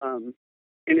know, and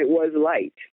it was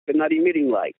light, but not emitting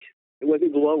light. It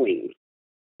wasn't glowing.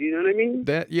 You know what I mean?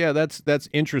 That's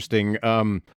interesting.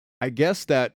 I guess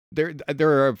that there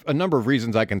are a number of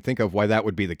reasons I can think of why that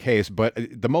would be the case, but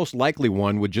the most likely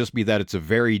one would just be that it's a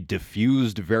very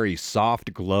diffused, very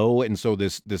soft glow, and so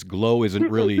this glow isn't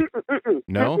really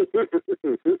no.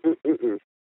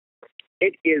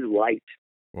 It is light.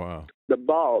 Wow. The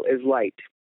ball is light.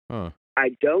 Huh.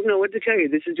 I don't know what to tell you.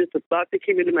 This is just a thought that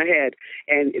came into my head,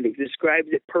 and it describes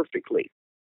it perfectly.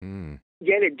 Mm.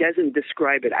 Yet it doesn't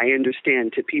describe it. I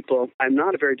understand to people. I'm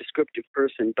not a very descriptive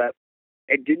person, but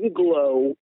it didn't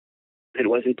glow. It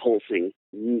wasn't pulsing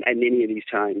at any of these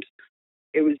times.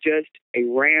 It was just a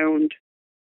round,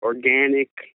 organic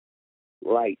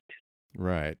light.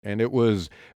 Right. And it was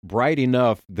bright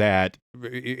enough that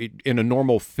in a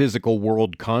normal physical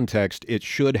world context, it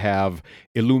should have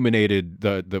illuminated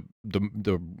the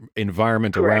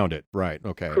environment Correct. around it. Right.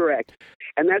 Okay. Correct.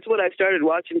 And that's what I started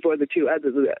watching for the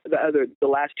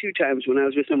last two times when I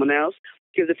was with someone else.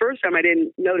 Because the first time I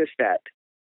didn't notice that.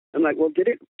 I'm like, well, did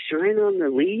it shine on the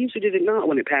leaves or did it not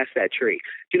when it passed that tree?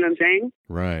 Do you know what I'm saying?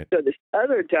 Right. So this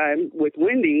other time with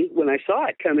Wendy, when I saw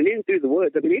it coming in through the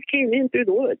woods, I mean, it came in through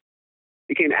the woods.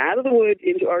 It came out of the woods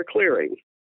into our clearing.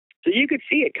 So you could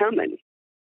see it coming.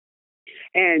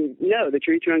 And no, the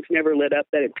tree trunks never lit up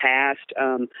that it passed.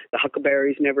 The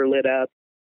huckleberries never lit up.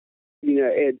 You know,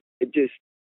 it just,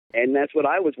 and that's what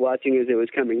I was watching as it was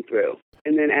coming through.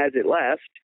 And then as it left,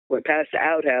 went past the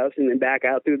outhouse and then back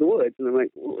out through the woods. And I'm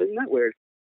like, well, isn't that weird?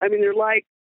 I mean,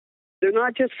 they're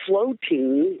not just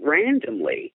floating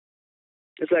randomly.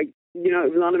 It's like, you know,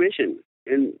 it was on a mission.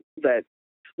 And that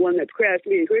one that crashed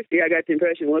me and Christy, I got the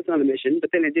impression was on a mission, but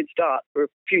then it did stop for a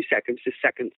few seconds, just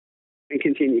seconds, and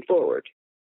continued forward.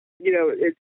 You know,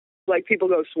 it's like people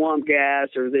go swamp gas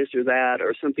or this or that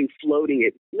or something floating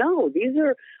it. No, these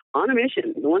are on a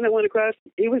mission. The one that went across,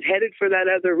 he was headed for that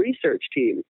other research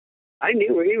team. I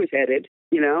knew where he was headed,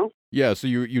 you know? Yeah, so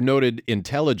you noted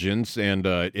intelligence, and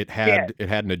it had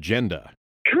an agenda.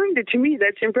 Kind of, to me,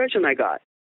 that's the impression I got.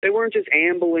 They weren't just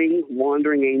ambling,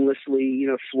 wandering aimlessly, you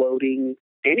know, floating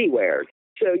anywhere.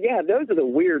 So, yeah, those are the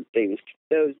weird things.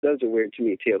 Those are weird to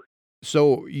me, too.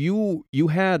 So you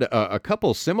had a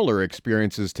couple similar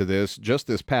experiences to this just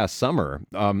this past summer.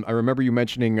 I remember you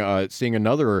mentioning seeing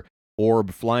another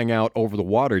orb flying out over the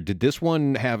water. Did this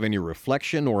one have any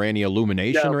reflection or any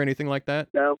illumination or anything like that?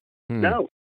 No. No.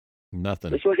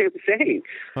 Nothing. That's what I'm saying.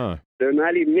 Huh. They're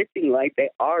not emitting light. They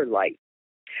are light.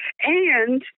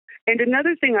 And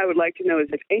another thing I would like to know is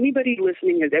if anybody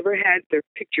listening has ever had their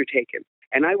picture taken,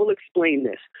 and I will explain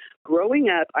this. Growing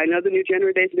up, I know the new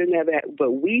generation didn't have that,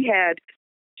 but we had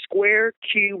square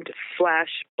cubed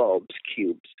flash bulbs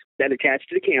cubes that attached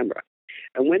to the camera.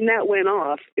 And when that went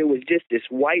off, it was just this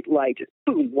white light,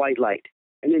 boom, white light.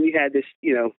 And then you had this,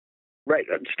 you know, right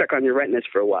stuck on your retinas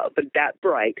for a while, but that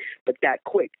bright, but that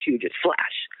quick too, just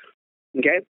flash.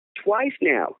 Okay? Twice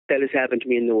now that has happened to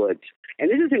me in the woods. And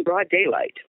this is in broad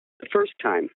daylight, the first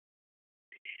time.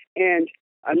 And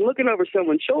I'm looking over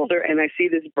someone's shoulder, and I see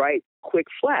this bright, quick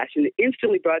flash, and it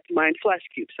instantly brought to mind Flash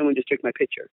Cube. Someone just took my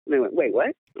picture. And I went, wait,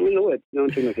 what? I'm in the woods. No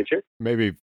one took my picture.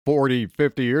 Maybe 40,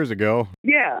 50 years ago.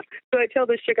 Yeah. So I tell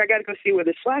this chick, I got to go see where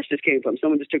this flash just came from.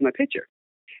 Someone just took my picture.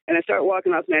 And I start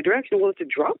walking off in that direction. Well, it's a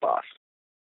drop-off.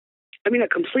 I mean, a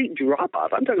complete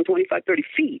drop-off. I'm talking 25, 30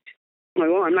 feet. I'm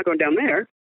like, well, I'm not going down there.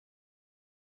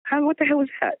 What the hell was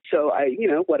that? So I, you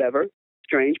know, whatever.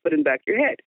 Strange, but in the back of your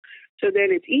head. So then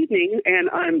it's evening, and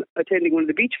I'm attending one of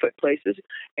the beach foot places,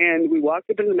 and we walked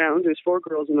up in the mountains. There's 4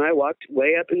 girls, and I walked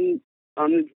way up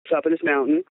on the top of this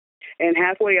mountain. And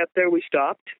halfway up there, we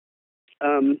stopped,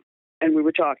 and we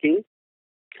were talking.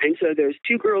 And so there's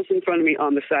 2 girls in front of me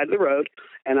on the side of the road,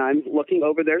 and I'm looking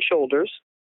over their shoulders,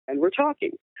 and we're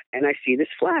talking. And I see this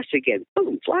flash again.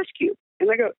 Boom, Flash Cube. And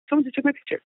I go, someone just took my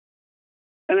picture.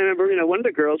 And I remember, you know, one of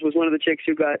the girls was one of the chicks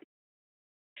who got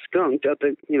skunked up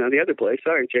at, you know, the other place.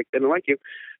 Sorry, chick, didn't like you.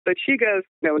 But she goes,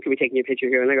 no one can be taking a picture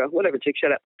here. And I go, whatever, chick,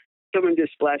 shut up. Someone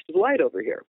just splashed his light over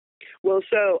here. Well,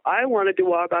 so I wanted to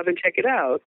walk off and check it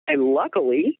out. And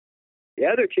luckily, the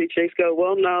other 2 chicks go,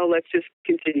 well, no, let's just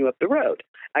continue up the road.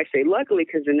 I say luckily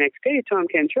because the next day, Tom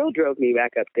Cantrell drove me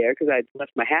back up there because I'd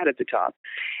left my hat at the top.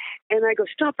 And I go,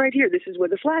 stop right here. This is where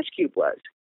the Flash Cube was.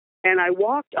 And I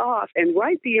walked off, and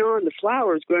right beyond the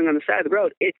flowers growing on the side of the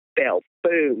road, it fell,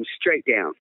 boom, straight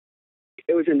down.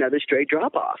 It was another straight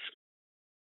drop-off.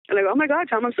 And I go, oh, my God,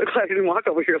 Tom, I'm so glad I didn't walk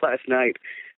over here last night.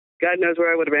 God knows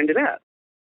where I would have ended up.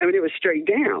 I mean, it was straight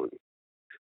down.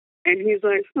 And he's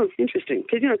like, oh, interesting.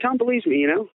 Because, you know, Tom believes me, you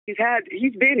know.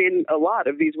 He's been in a lot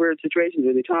of these weird situations,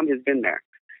 and Tom has been there.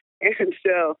 And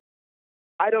so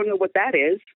I don't know what that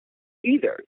is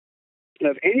either. Now,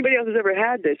 if anybody else has ever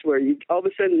had this where you all of a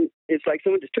sudden it's like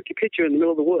someone just took your picture in the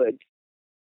middle of the woods,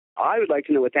 I would like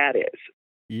to know what that is.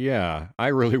 Yeah, I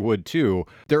really would too.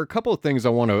 There are a couple of things I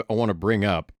want to bring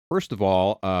up. First of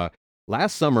all,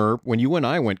 last summer when you and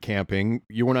I went camping,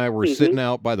 you and I were sitting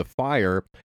out by the fire,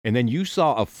 and then you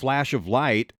saw a flash of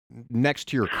light next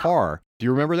to your car. Do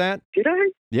you remember that? Did I?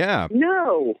 Yeah.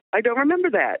 No, I don't remember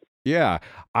that. Yeah,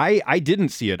 I didn't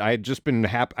see it. I had just been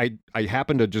I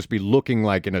happened to just be looking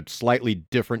like in a slightly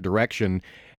different direction,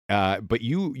 but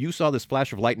you saw this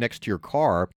flash of light next to your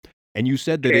car, and you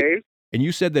said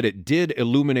that it did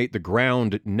illuminate the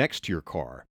ground next to your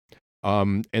car.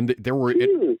 And there were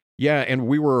and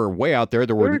we were way out there.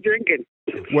 We were drinking.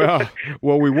 Well,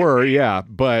 we were, yeah,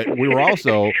 but we were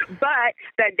also. But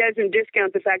that doesn't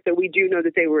discount the fact that we do know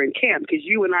that they were in camp because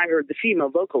you and I heard the female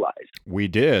vocalize. We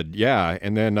did, yeah,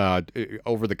 and then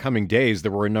over the coming days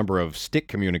there were a number of stick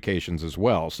communications as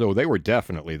well, so they were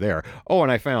definitely there. Oh,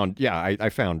 and I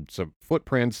found some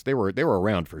footprints. They were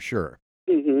around for sure.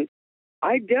 Mm-hmm.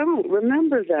 I don't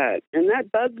remember that, and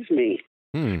that bugs me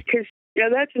because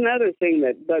that's another thing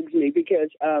that bugs me because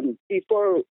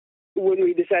before. When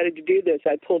we decided to do this,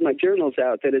 I pulled my journals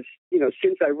out that is, you know,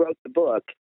 since I wrote the book,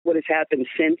 what has happened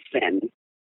since then,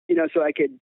 you know, so I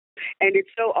could, and it's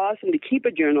so awesome to keep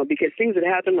a journal because things that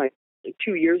happened like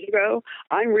 2 years ago,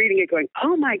 I'm reading it going,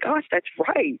 oh my gosh, that's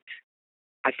right.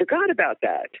 I forgot about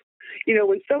that. You know,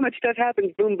 when so much stuff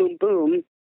happens, boom, boom, boom,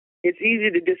 it's easy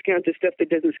to discount the stuff that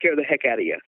doesn't scare the heck out of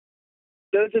you.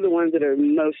 Those are the ones that are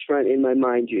most front in my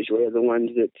mind usually, are the ones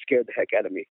that scare the heck out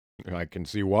of me. I can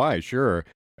see why, sure.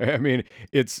 I mean,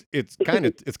 it's kind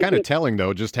of telling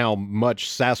though just how much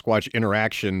Sasquatch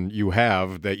interaction you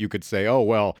have that you could say, oh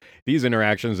well, these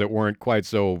interactions that weren't quite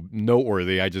so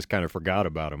noteworthy, I just kind of forgot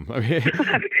about them. I mean,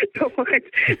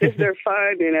 if they're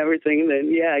fun and everything,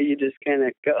 then yeah, you just kind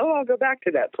of go, oh, I'll go back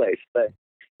to that place. But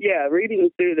yeah,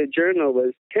 reading through the journal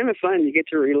was kind of fun. You get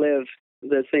to relive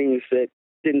the things that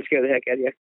didn't scare the heck out of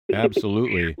you.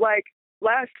 absolutely. Like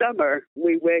last summer,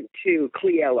 we went to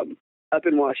Cle Elum up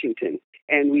in Washington,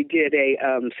 and we did a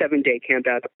 7-day camp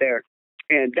out up there.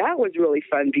 And that was really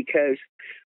fun because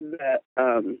the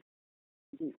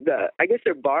I guess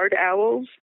they're barred owls.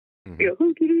 You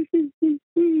know,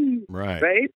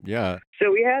 Right. Yeah.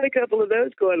 So we had a couple of those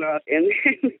going off, and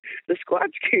then the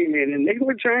squats came in, and they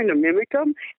were trying to mimic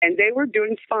them, and they were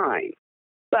doing fine.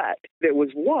 But there was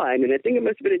one, and I think it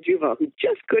must have been a juvenile, who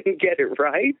just couldn't get it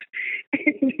right.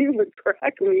 And he would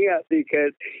crack me up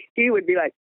because he would be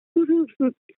like, who?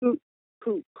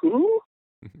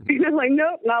 And I'm like,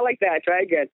 nope, not like that. Try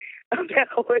again. That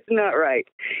was not right.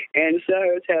 And so I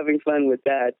was having fun with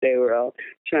that. They were all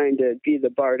trying to be the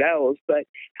barred owls. But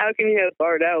how can you have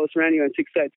barred owls around you on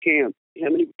Six Sides Camp? How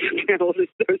many owls is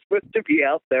there supposed to be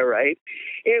out there, right?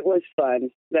 It was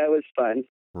fun. That was fun.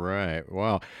 Right.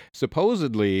 Wow.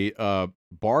 Supposedly,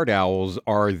 barred owls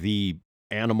are the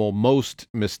animal most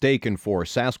mistaken for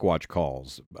Sasquatch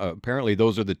calls. Apparently,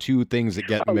 those are the two things that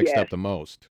get mixed up the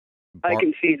most. I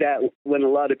can see that when a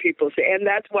lot of people say, and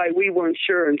that's why we weren't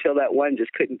sure until that one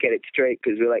just couldn't get it straight,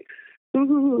 because we're like,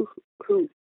 who?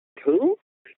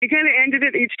 You kind of ended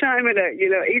it each time, and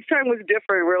each time was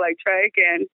different. We're like, try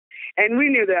again, and we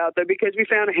knew they're out there because we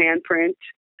found a handprint.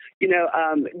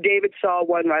 David saw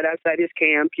one right outside his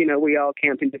camp. We all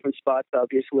camped in different spots,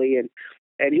 obviously, and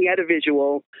he had a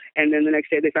visual. And then the next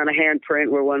day they found a handprint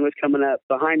where one was coming up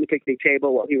behind the picnic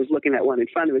table while he was looking at one in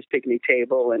front of his picnic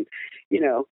table. And,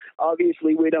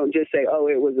 obviously we don't just say, oh,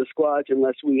 it was a squatch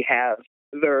unless we have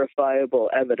verifiable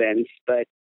evidence. But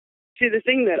see, the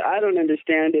thing that I don't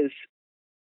understand is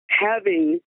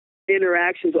having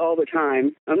interactions all the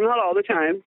time. Not all the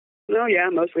time. No, yeah,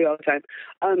 mostly all the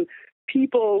time.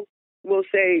 People will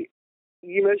say,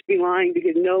 you must be lying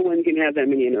because no one can have that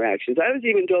many interactions. I was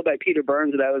even told by Peter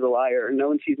Burns that I was a liar, and no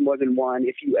one sees more than one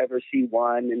if you ever see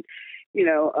one. And,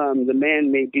 the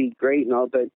man may be great and all,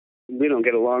 but we don't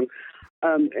get along.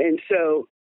 And so,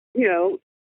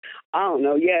 I don't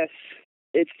know. Yes,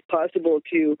 it's possible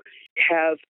to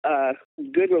have a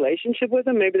good relationship with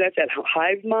him. Maybe that's that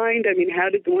hive mind. I mean, how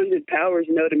did the ones at Powers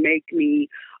know to make me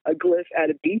a glyph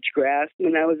out of beach grass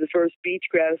when I was the first beach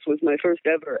grass was my first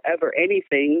ever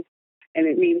anything, and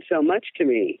it means so much to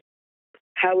me?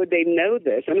 How would they know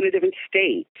this? I'm in a different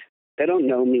state. They don't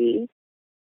know me.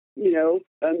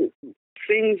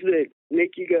 Things that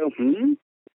make you go,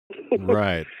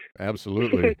 Right.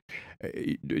 Absolutely.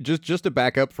 Just to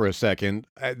back up for a second,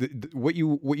 what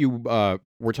you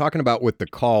were talking about with the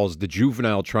calls, the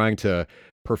juvenile trying to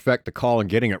perfect the call and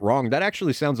getting it wrong, that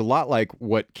actually sounds a lot like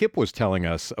what Kip was telling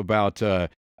us about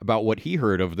what he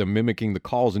heard of them mimicking the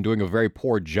calls and doing a very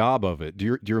poor job of it. Do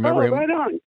you remember him? Right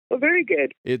on. Well, very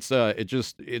good. It's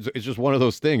just one of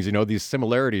those things, these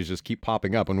similarities just keep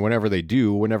popping up, and whenever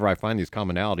I find these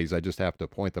commonalities, I just have to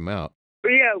point them out.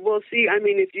 Yeah, well, see, I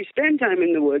mean, if you spend time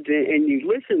in the woods and you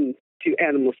listen to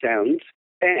animal sounds,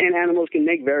 and animals can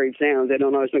make varied sounds, they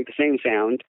don't always make the same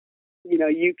sound,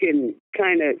 you can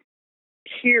kind of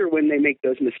hear when they make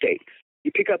those mistakes.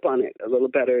 You pick up on it a little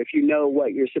better if you know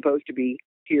what you're supposed to be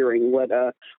hearing, what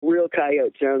a real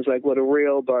coyote sounds like, what a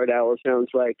real barred owl sounds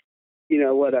like,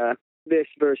 what a this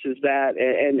versus that,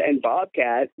 and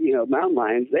bobcat, mountain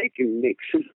lions, they can make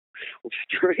some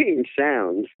strange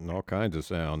sounds. All kinds of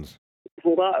sounds. A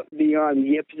lot beyond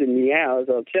yips and meows,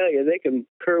 I'll tell you. They can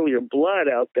curdle your blood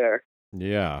out there.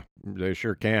 Yeah, they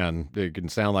sure can. They can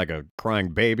sound like a crying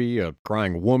baby, a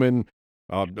crying woman,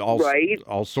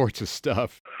 all sorts of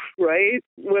stuff. Right?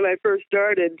 When I first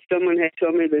started, someone had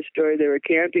told me this story. They were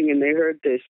camping and they heard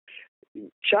this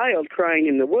child crying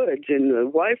in the woods, and the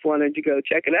wife wanted to go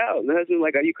check it out. And the husband was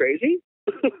like, are you crazy?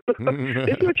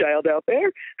 There's no child out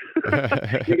there.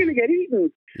 You're going to get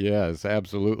eaten. Yes,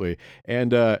 absolutely.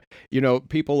 And,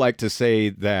 people like to say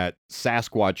that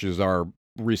Sasquatches are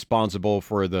responsible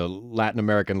for the Latin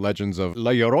American legends of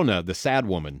La Llorona, the sad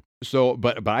woman. So,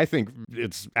 but I think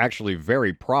it's actually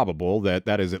very probable that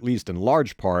that is at least in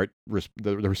large part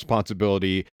the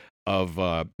responsibility of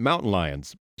mountain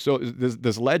lions. So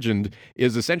this legend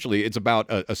is essentially, it's about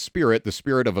a spirit, the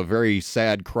spirit of a very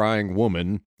sad, crying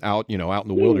woman out in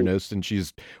the wilderness, and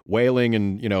she's wailing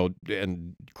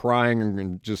and crying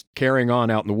and just carrying on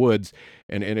out in the woods,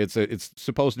 and it's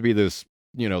supposed to be this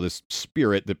this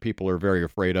spirit that people are very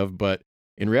afraid of, but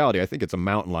in reality, I think it's a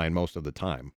mountain lion most of the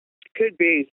time. Could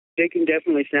be. They can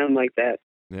definitely sound like that.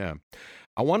 Yeah.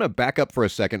 I want to back up for a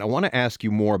second. I want to ask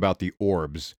you more about the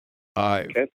orbs.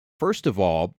 Okay. First of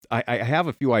all, I have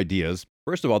a few ideas.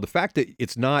 First of all, the fact that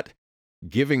it's not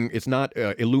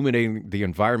illuminating the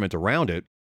environment around it,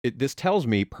 this tells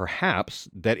me perhaps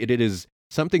that it is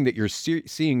something that you're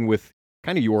seeing with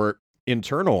kind of your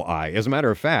internal eye. As a matter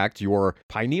of fact, your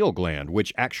pineal gland,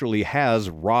 which actually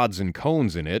has rods and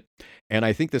cones in it. And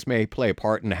I think this may play a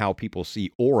part in how people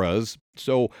see auras.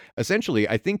 So essentially,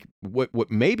 I think what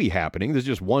may be happening, there's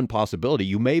just one possibility.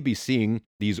 You may be seeing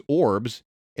these orbs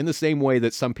in the same way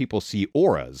that some people see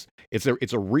auras. It's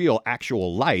a real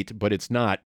actual light, but it's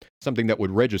not something that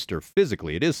would register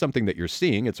physically. It is something that you're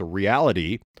seeing. It's a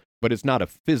reality, but it's not a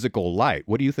physical light.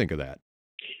 What do you think of that?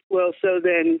 Well, so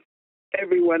then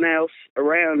everyone else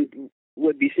around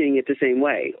would be seeing it the same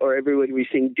way, or everyone would be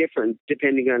seeing different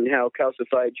depending on how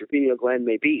calcified your pineal gland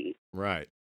may be. Right.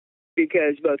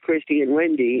 Because both Christy and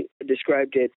Wendy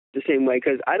described it the same way,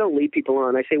 because I don't lead people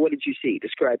on. I say, what did you see?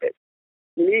 Describe it.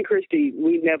 Me and Christy,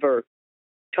 we never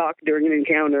talk during an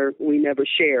encounter. We never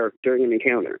share during an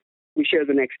encounter. We share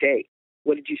the next day.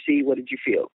 What did you see? What did you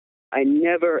feel? I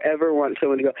never, ever want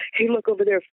someone to go, hey, look over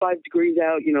there, 5 degrees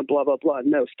out, blah, blah, blah.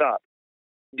 No, stop.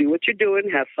 Do what you're doing,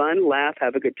 have fun, laugh,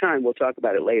 have a good time. We'll talk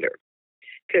about it later.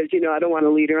 Because, I don't want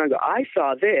to lead around and go, I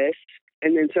saw this,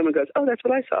 and then someone goes, oh, that's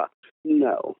what I saw.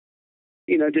 No.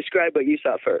 Describe what you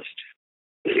saw first.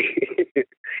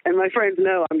 And my friends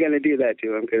know I'm going to do that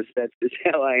to them because that's just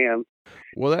how I am.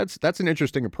 Well, that's an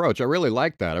interesting approach. I really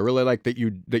like that. I really like that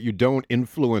you don't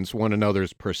influence one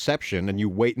another's perception and you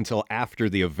wait until after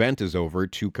the event is over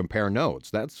to compare notes.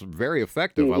 That's very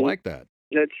effective. Mm-hmm. I like that.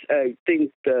 That's, I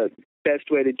think, the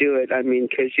best way to do it. I mean,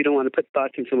 because you don't want to put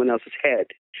thoughts in someone else's head.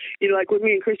 Like when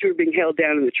me and Christy were being held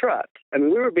down in the truck. I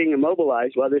mean, we were being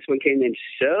immobilized while this one came in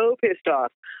so pissed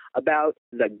off about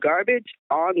the garbage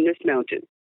on this mountain.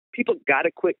 People got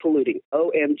to quit polluting.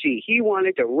 OMG. He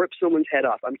wanted to rip someone's head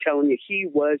off. I'm telling you, he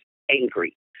was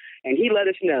angry. And he let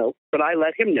us know, but I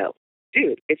let him know.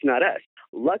 Dude, it's not us.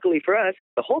 Luckily for us,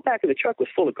 the whole back of the truck was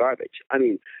full of garbage. I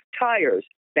mean, tires,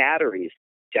 batteries,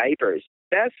 diapers,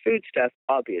 fast food stuff,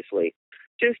 obviously.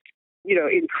 Just,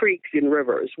 in creeks and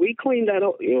rivers. We cleaned that,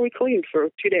 we cleaned for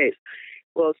 2 days.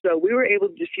 Well, so we were able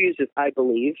to diffuse it, I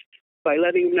believe, by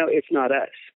letting him know it's not us.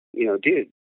 Dude,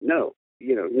 no.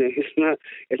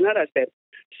 It's not us, babe.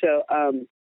 So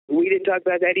we didn't talk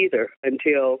about that either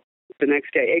until the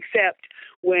next day, except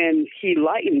when he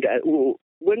lightened it.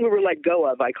 When we were let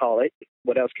go of, I call it.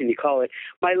 What else can you call it?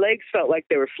 My legs felt like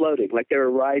they were floating, like they were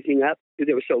rising up because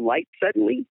they were so light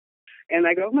suddenly. And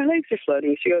I go, my legs are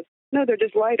floating. She goes, no, they're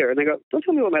just lighter. And I go, don't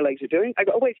tell me what my legs are doing. I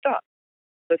go, oh, wait, stop.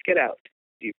 Let's get out.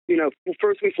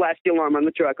 First we flashed the alarm on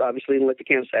the truck, obviously, and lit the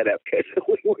campsite up because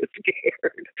we were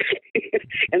scared.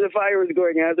 And the fire was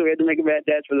going out, so we had to make a mad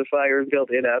dash for the fire and build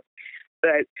it up.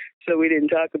 But so we didn't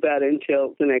talk about it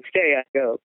until the next day. I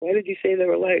go, why did you say they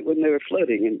were light when they were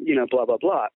floating? And, blah, blah,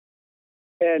 blah.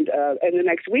 And the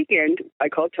next weekend, I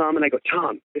called Tom, and I go,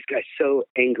 Tom, this guy's so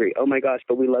angry. Oh, my gosh,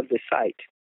 but we love this site.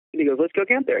 And he goes, let's go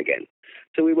camp there again.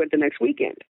 So we went the next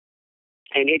weekend,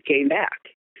 and it came back.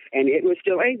 And it was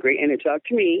still angry, and it talked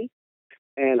to me,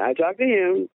 and I talked to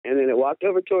him, and then it walked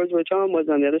over towards where Tom was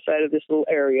on the other side of this little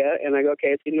area, and I go, okay,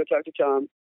 it's going to go talk to Tom.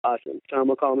 Awesome. Tom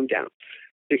will calm him down.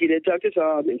 So he did talk to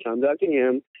Tom, and Tom talked to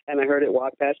him, and I heard it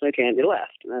walk past my tent. It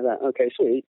left. And I thought, okay,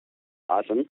 sweet.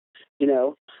 Awesome.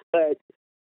 But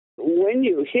when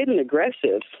you hidden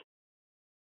aggressive,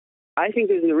 I think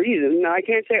there's a reason. Now, I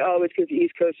can't say, oh, it's because the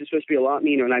East Coast is supposed to be a lot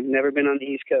meaner, and I've never been on the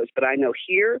East Coast. But I know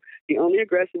here, the only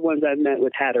aggressive ones I've met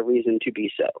with had a reason to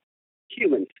be so.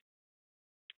 Humans.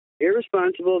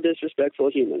 Irresponsible,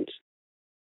 disrespectful humans.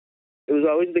 It was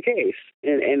always the case.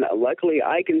 And luckily,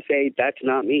 I can say that's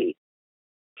not me.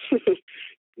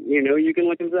 You can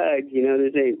look inside.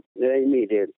 That ain't me,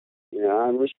 dude.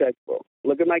 I'm respectful.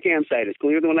 Look at my campsite. It's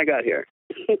cleaner than when I got here.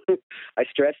 I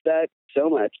stress that so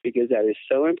much because that is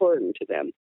so important to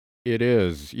them. It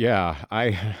is, yeah.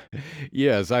 I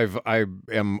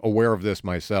am aware of this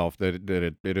myself.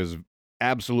 That it is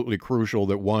absolutely crucial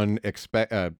that one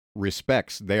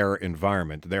respects their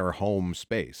environment, their home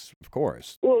space. Of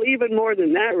course. Well, even more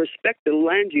than that, respect the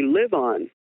land you live on.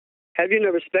 Have you no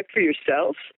respect for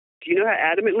yourself? Do you know how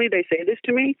adamantly they say this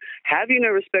to me? Have you no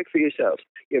respect for yourself?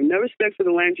 You have no respect for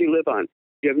the land you live on.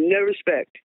 You have no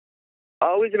respect.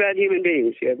 Always about human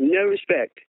beings. You have no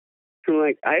respect. I'm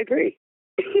like, I agree.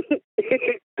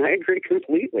 I agree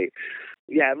completely.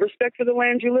 You have respect for the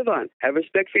land you live on. Have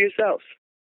respect for yourself.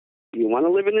 You want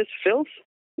to live in this filth?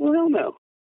 Well, hell no.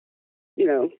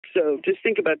 So just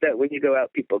think about that when you go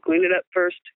out, people. Clean it up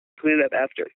first, clean it up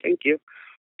after. Thank you.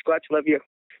 Squatch, love you.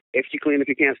 If you clean, if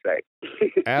you can't stay.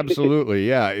 Absolutely,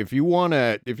 yeah. If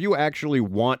you actually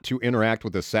want to interact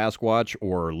with a Sasquatch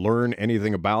or learn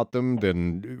anything about them,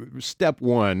 then step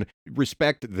one,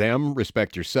 respect them,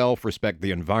 respect yourself, respect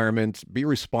the environment, be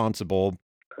responsible.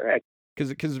 Correct.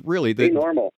 Because really, Be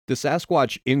normal. The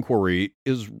Sasquatch inquiry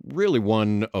is really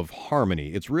one of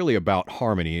harmony. It's really about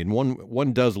harmony, and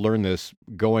one does learn this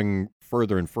going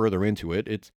further and further into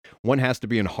it. One has to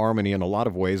be in harmony in a lot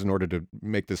of ways in order to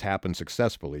make this happen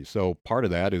successfully. So part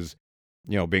of that is,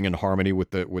 being in harmony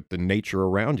with the nature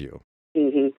around you.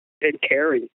 Mm-hmm. And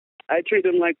caring. I treat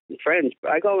them like friends.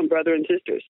 I call them brother and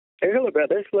sisters. They're hello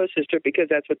brother, hello sister, because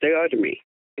that's what they are to me.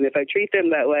 And if I treat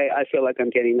them that way, I feel like I'm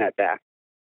getting that back.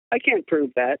 I can't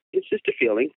prove that. It's just a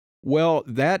feeling. Well,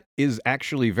 that is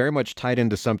actually very much tied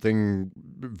into something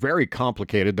very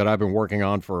complicated that I've been working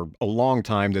on for a long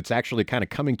time that's actually kind of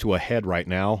coming to a head right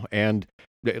now. And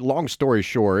long story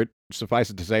short, suffice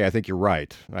it to say, I think you're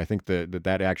right. I think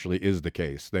that actually is the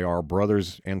case. They are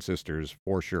brothers and sisters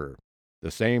for sure.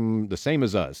 The same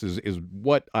as us is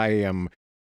what I am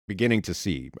beginning to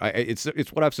see.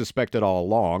 It's what I've suspected all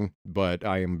along, but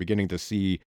I am beginning to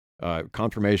see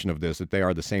confirmation of this, that they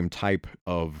are the same type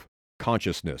of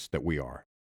consciousness that we are.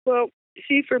 Well,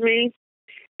 see, for me,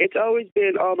 it's always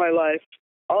been all my life,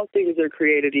 all things are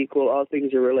created equal, all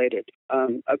things are related.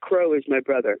 A crow is my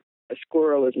brother. A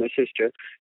squirrel is my sister.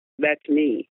 That's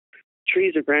me.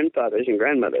 Trees are grandfathers and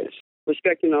grandmothers.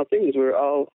 Respecting all things, we're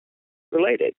all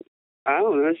related. I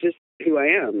don't know, it's just who I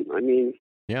am. I mean,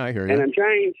 yeah, I hear you. And I'm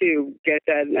trying to get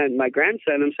that, and my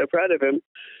grandson, I'm so proud of him,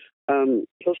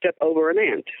 he'll step over an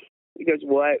ant. Because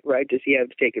what right does he have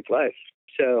to take its life?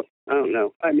 So, I don't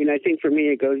know. I mean, I think for me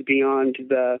it goes beyond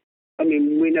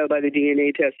we know by the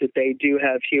DNA test that they do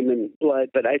have human blood,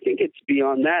 but I think it's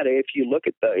beyond that. If you look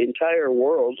at the entire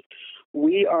world,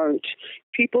 we aren't,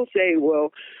 people say,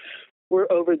 well,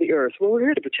 we're over the earth. Well, we're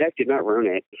here to protect it, not ruin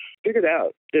it. Figure it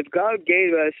out. If God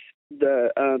gave us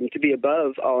to be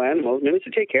above all animals, maybe it's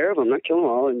to take care of them, not kill them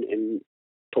all and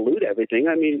pollute everything.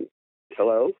 I mean,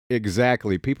 hello?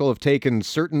 Exactly. People have taken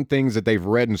certain things that they've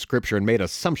read in Scripture and made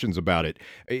assumptions about it.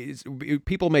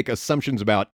 People make assumptions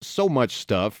about so much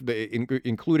stuff,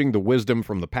 including the wisdom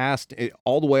from the past,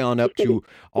 all the way on up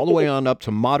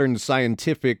to modern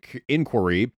scientific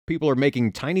inquiry. People are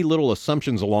making tiny little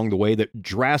assumptions along the way that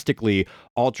drastically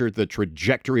alter the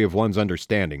trajectory of one's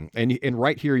understanding. And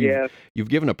right here, you've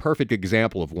given a perfect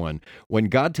example of one. When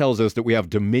God tells us that we have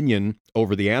dominion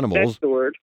over the animals. That's the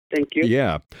word. Thank you.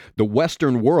 Yeah. The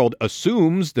Western world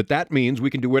assumes that means we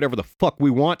can do whatever the fuck we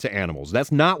want to animals.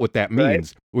 That's not what that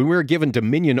means. Right. When we're given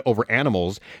dominion over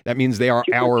animals, that means they are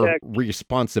our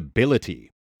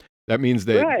responsibility. That means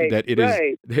that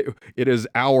it is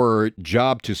our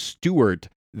job to steward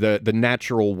the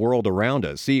natural world around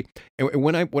us. See,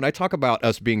 when I talk about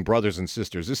us being brothers and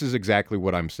sisters, this is exactly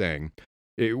what I'm saying.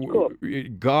 Cool.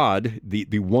 God,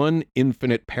 the one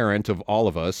infinite parent of all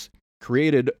of us,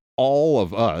 created all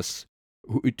of us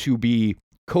to be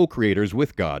co-creators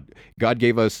with God. God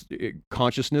gave us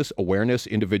consciousness, awareness,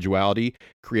 individuality,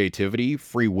 creativity,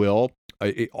 free will,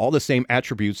 all the same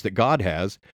attributes that God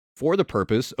has for the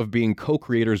purpose of being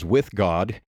co-creators with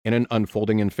God in an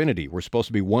unfolding infinity. We're supposed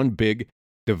to be one big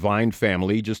divine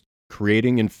family, just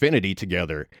creating infinity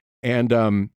together. And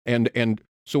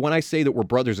so when I say that we're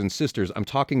brothers and sisters, I'm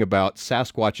talking about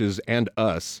Sasquatches and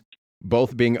us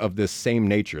both being of this same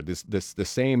nature, the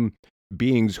same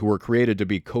beings who were created to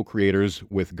be co-creators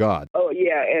with God. Oh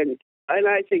yeah, and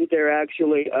I think they're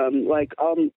actually like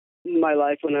all my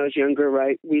life when I was younger,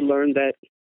 right? We learned that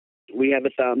we have a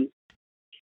thumb,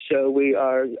 so we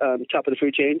are top of the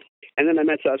food chain. And then I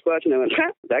met Sasquatch, and I went,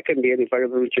 that couldn't be any fucking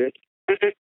food chain.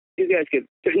 These guys could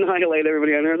annihilate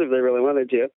everybody on Earth if they really wanted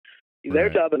to.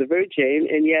 They're top of the food chain,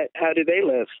 and yet how do they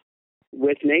live?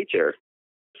 With nature.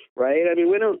 Right? I mean,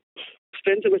 we don't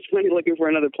spend so much money looking for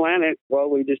another planet while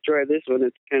we destroy this one.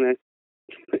 It's kind of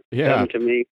dumb to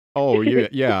me. Oh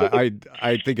yeah.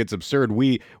 I think it's absurd.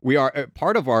 We are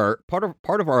part of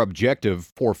our objective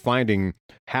for finding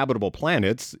habitable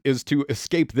planets is to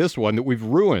escape this one that we've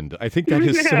ruined. I think that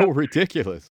is so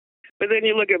ridiculous. But then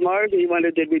you look at Mars and you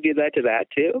wonder, did we do that to that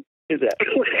too? Is that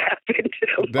what happened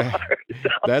to Mars?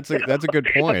 That's a good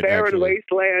point. A barren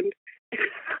wasteland.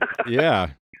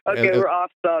 Yeah. Okay, we're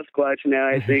off Sasquatch now,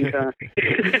 I think.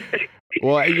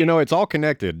 Well, it's all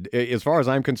connected. As far as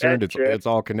I'm concerned, it's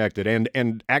all connected.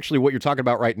 And actually, what you're talking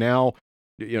about right now,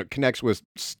 connects with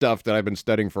stuff that I've been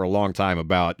studying for a long time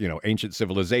about, ancient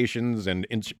civilizations and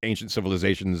ancient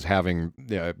civilizations having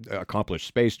accomplished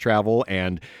space travel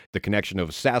and the connection of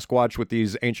Sasquatch with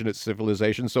these ancient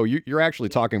civilizations. So you're actually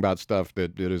talking about stuff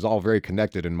that is all very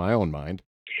connected in my own mind.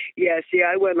 Yeah, see,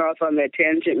 I went off on that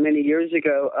tangent many years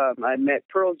ago. I met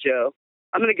Pearl Joe.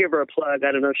 I'm going to give her a plug.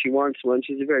 I don't know if she wants one.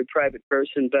 She's a very private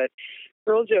person, but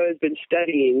Pearl Joe has been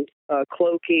studying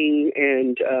cloaking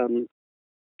and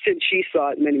since she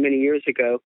saw it many, many years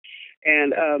ago,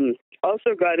 and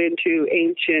also got into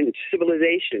ancient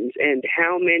civilizations and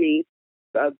how many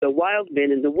of the wild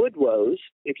men and the woodwoes,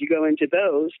 if you go into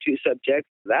those two subjects,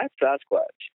 that's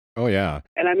Sasquatch. Oh, yeah.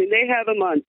 And I mean, they have them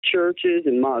on churches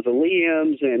and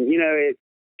mausoleums and,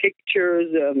 pictures.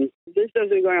 This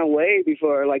doesn't go on way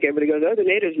before, like everybody goes, oh, the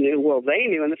natives knew. Well, they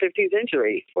knew in the 15th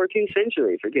century, 14th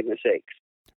century, for goodness sakes.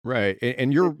 Right.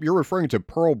 And you're referring to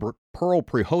Pearl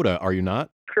Prihoda, are you not?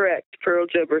 Correct. Pearl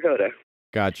Joe Prihoda.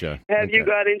 Gotcha. Have you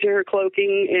got into her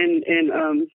cloaking? And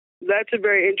that's a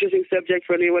very interesting subject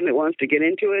for anyone that wants to get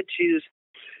into it. She's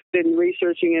been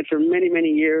researching it for many, many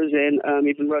years and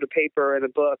even wrote a paper and a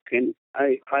book, and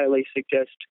I highly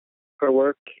suggest her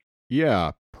work.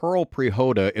 Yeah. Pearl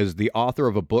Prihoda is the author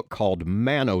of a book called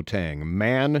Manotang.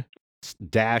 Man-Otang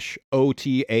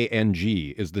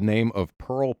is the name of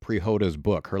Pearl Prihoda's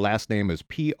book. Her last name is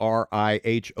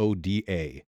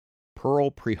Prihoda.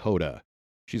 Pearl Prihoda.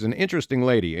 She's an interesting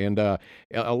lady, and a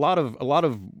lot of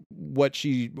what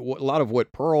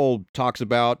Pearl talks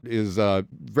about is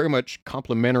very much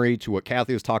complementary to what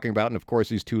Kathy is talking about, and of course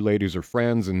these two ladies are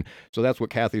friends, and so that's what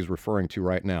Kathy is referring to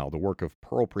right now, the work of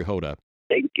Pearl Prihoda.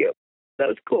 Thank you. That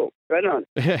was cool. Right on.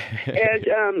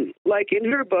 And like in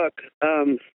her book,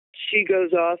 she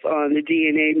goes off on the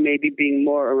DNA maybe being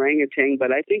more orangutan,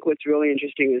 but I think what's really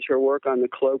interesting is her work on the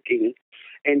cloaking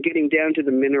and getting down to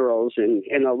the minerals, and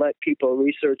I'll let people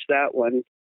research that one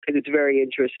because it's very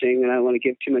interesting, and I don't want to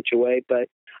give too much away, but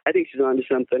I think she's onto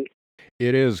something.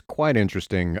 It is quite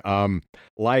interesting.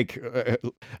 Like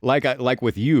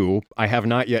with you, I have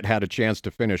not yet had a chance to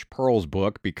finish Pearl's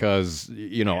book because,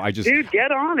 I just... Dude,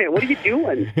 get on it. What are you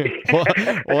doing?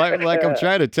 I'm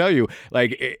trying to tell you,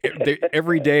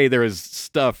 every day there is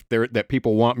stuff there that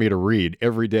people want me to read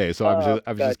every day. So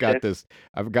I've just got this.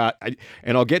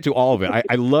 And I'll get to all of it.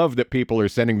 I love that people are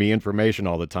sending me information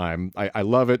all the time. I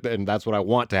love it, and that's what I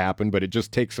want to happen, but it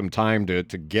just takes some time to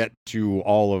get to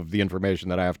all of the information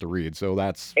that I have to read. So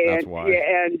that's why.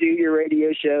 Yeah, and do your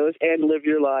radio shows and live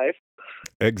your life.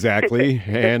 Exactly,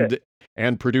 and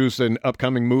produce an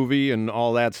upcoming movie and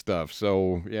all that stuff.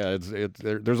 So yeah,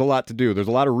 there's a lot to do. There's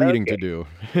a lot of reading to do.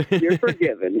 You're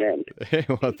forgiven, man.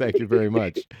 Well, thank you very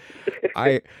much.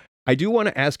 I do want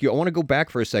to ask you. I want to go back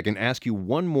for a second. Ask you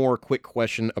one more quick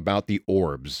question about the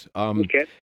orbs. Okay.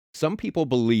 Some people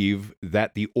believe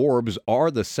that the orbs are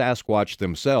the Sasquatch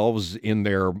themselves in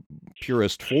their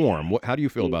purest form. How do you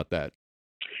feel about that?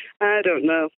 I don't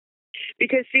know.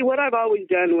 Because, see, what I've always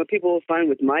done, what people will find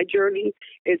with my journey,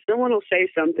 is someone will say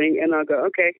something, and I'll go,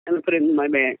 okay, and I'll put it into my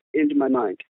mind.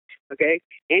 Okay?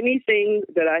 Anything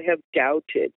that I have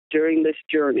doubted during this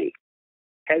journey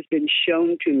has been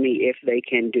shown to me if they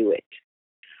can do it.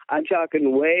 I'm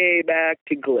talking way back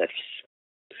to glyphs.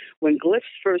 When glyphs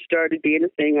first started being a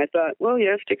thing, I thought, well,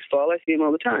 yeah, sticks fall. I see them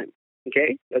all the time.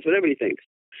 Okay? That's what everybody thinks.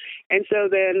 And so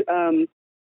then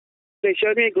they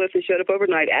showed me a glyph that showed up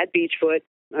overnight at Beachfoot.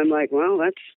 I'm like, well,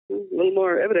 that's a little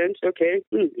more evidence. Okay,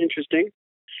 interesting.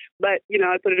 But,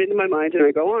 I put it into my mind and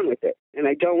I go on with it. And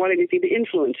I don't want anything to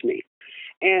influence me.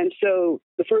 And so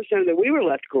the first time that we were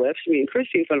left glyphs, me and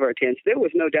Christy in front of our tents, there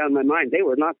was no doubt in my mind they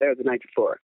were not there the night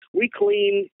before. We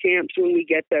clean camps when we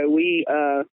get there. We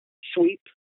sweep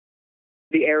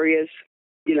the areas,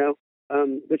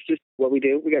 that's just what we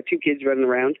do. We got two kids running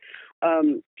around.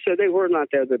 So they were not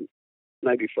there the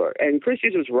night before. And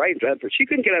Christy's was right. She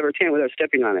couldn't get out of her tent without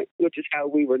stepping on it, which is how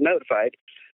we were notified.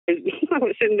 I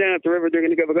was sitting down at the river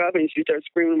drinking a cup of coffee, and she starts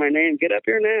screaming my name, get up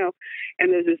here now.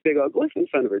 And there's this big old glyph in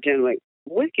front of her tent. I'm like,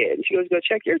 wicked. And she goes, go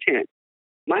check your tent.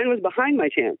 Mine was behind my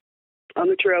tent on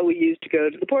the trail we used to go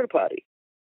to the porta potty.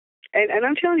 And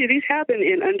I'm telling you, these happen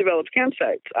in undeveloped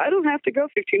campsites. I don't have to go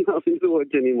 15 miles into the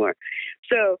woods anymore.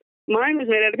 So mine was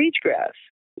made out of beach grass.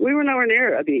 We were nowhere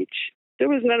near a beach. There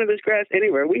was none of this grass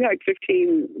anywhere. We hiked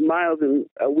 15 miles in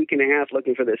a week and a half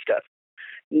looking for this stuff.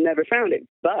 Never found it.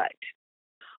 But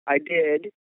I did,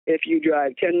 if you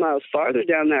drive 10 miles farther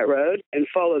down that road and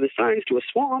follow the signs to a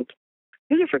swamp,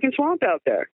 there's a freaking swamp out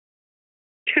there.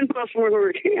 10 miles from where we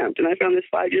were camped. And I found this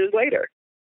 5 years later.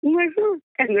 I'm like, huh.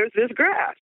 And there's this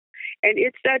grass. And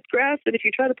it's that grass that if you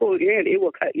try to pull it in your hand, it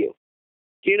will cut you.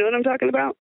 Do you know what I'm talking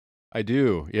about? I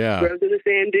do, yeah. Grows in the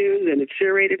sand dunes, and it's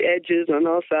serrated edges on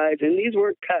all sides. And these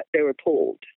weren't cut; they were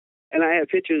pulled. And I have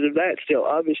pictures of that still,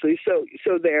 obviously. So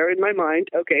there in my mind,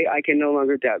 okay, I can no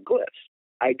longer doubt glyphs.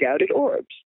 I doubted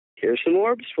orbs. Here's some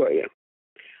orbs for you.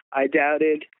 I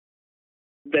doubted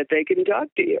that they can talk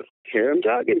to you. Here I'm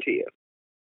talking to you.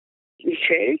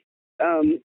 Okay?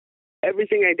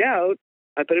 Everything I doubt,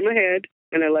 I put in my head,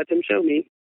 and I let them show me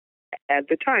at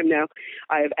the time. Now,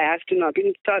 I have asked to not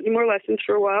be taught any more lessons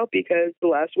for a while because the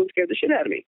last one scared the shit out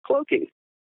of me. Cloaking.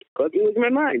 Cloaking was in my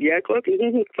mind. Yeah,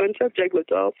 cloaking, fun subject. Let's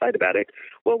all fight about it.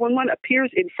 Well, when one appears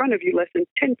in front of you less than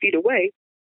 10 feet away,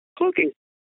 cloaking.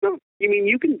 No, you mean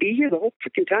you can be here the whole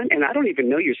freaking time and I don't even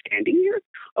know you're standing here?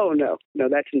 Oh, no,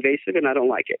 that's invasive and I don't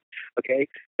like it. Okay?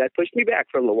 That pushed me back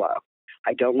for a little while.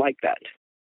 I don't like that.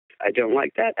 I don't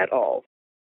like that at all.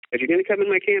 If you're going to come in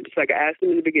my camp, it's like I asked them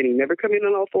in the beginning, never come in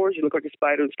on all fours. You look like a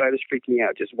spider and spiders freak me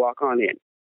out. Just walk on in.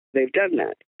 They've done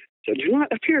that. So do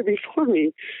not appear before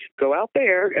me. Go out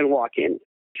there and walk in.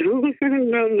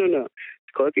 No.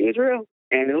 Cloaking is real,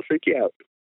 and it'll freak you out.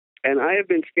 And I have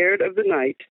been scared of the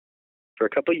night for a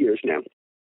couple of years now.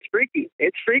 It's freaky.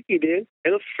 It's freaky, dude.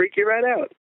 It'll freak you right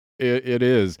out. It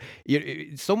is.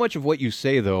 So much of what you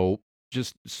say, though,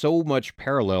 just so much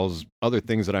parallels other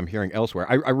things that I'm hearing elsewhere.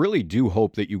 I really do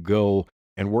hope that you go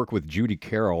and work with Judy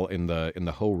Carroll in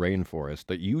the Hoh rainforest.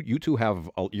 That you two have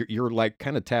you're like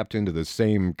kind of tapped into the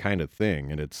same kind of thing,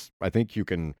 and I think you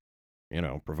can,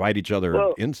 provide each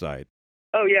other insight.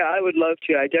 Oh yeah, I would love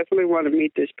to. I definitely want to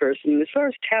meet this person. As far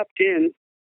as tapped in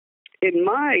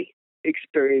my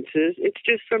experiences, it's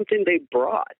just something they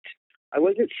brought. I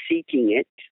wasn't seeking it.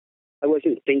 I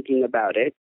wasn't thinking about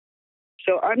it.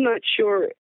 So I'm not sure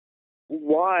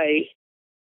why,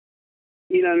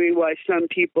 why some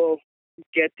people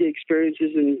get the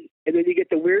experiences and then you get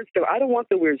the weird stuff. I don't want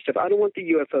the weird stuff. I don't want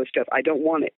the UFO stuff. I don't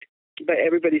want it. But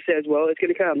everybody says, well, it's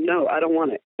going to come. No, I don't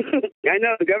want it. I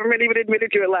know the government even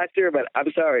admitted to it last year, but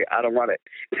I'm sorry, I don't want it.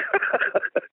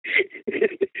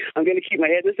 I'm going to keep my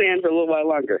head in the sand for a little while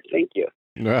longer. Thank you.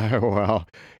 Well,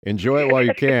 enjoy it while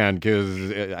you can,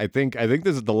 because I think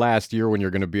this is the last year when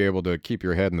you're going to be able to keep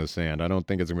your head in the sand. I don't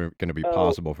think it's going to be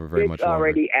possible for very much longer. It's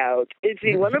already out. It's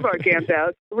one of our camps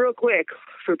out. Real quick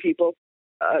for people,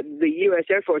 the U.S.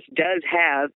 Air Force does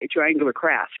have a triangular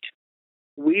craft.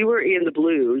 We were in the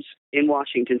Blues in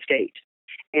Washington State,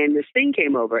 and this thing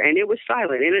came over, and it was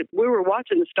silent, and we were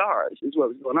watching the stars is what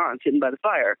was going on, sitting by the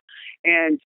fire,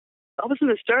 and all of a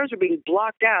sudden the stars are being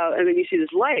blocked out, and then you see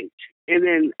this light. And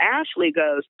then Ashley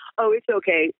goes, oh, it's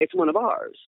okay. It's one of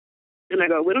ours. And I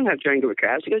go, we don't have triangular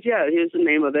crafts. She goes, yeah, here's the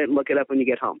name of it. Look it up when you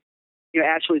get home.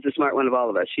 Ashley's the smart one of all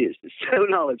of us. She is so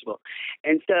knowledgeable.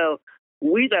 And so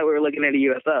we thought we were looking at a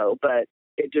UFO, but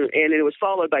it was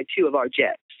followed by two of our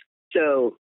jets.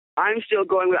 So I'm still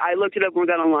going with, I looked it up when we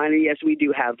got online, and yes, we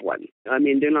do have one. I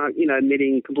mean, they're not,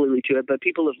 admitting completely to it, but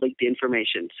people have leaked the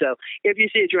information. So if you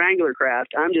see a triangular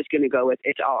craft, I'm just going to go with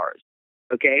it's ours.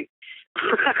 Okay?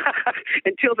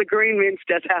 Until the green mint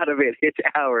steps out of it, it's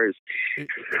ours.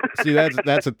 See,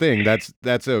 that's a thing.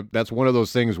 That's one of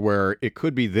those things where it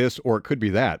could be this or it could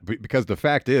be that. Because the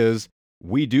fact is,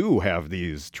 we do have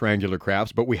these triangular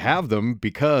crafts, but we have them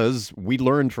because we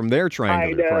learned from their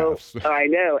triangular crafts. I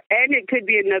know. And it could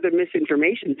be another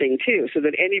misinformation thing, too, so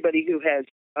that anybody who has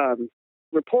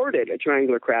reported a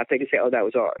triangular craft, they can say, oh, that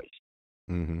was ours.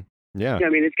 Mm-hmm. Yeah. I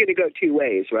mean, it's going to go two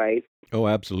ways, right? Oh,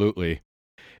 absolutely.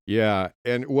 Yeah.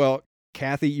 And, well,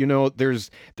 Kathy,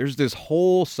 there's this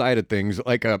whole side of things,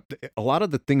 like a lot of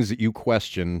the things that you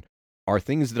question are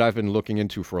things that I've been looking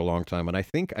into for a long time, and I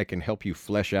think I can help you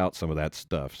flesh out some of that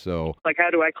stuff. So, like, how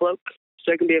do I cloak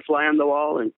so I can be a fly on the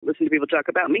wall and listen to people talk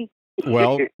about me?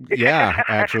 Well, yeah,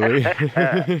 actually.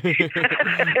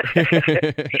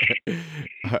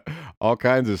 All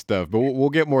kinds of stuff, but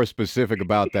we'll get more specific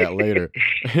about that later.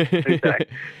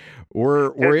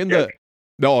 We're in the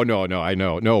No, I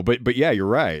know. No, but yeah, you're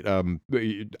right.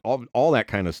 All that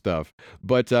kind of stuff.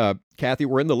 But Kathy,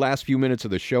 we're in the last few minutes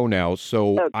of the show now,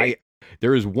 so okay.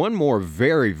 There is one more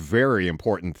very, very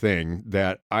important thing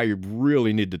that I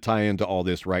really need to tie into all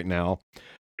this right now.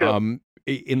 Good.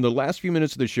 In the last few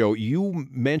minutes of the show, you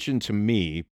mentioned to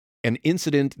me an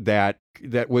incident that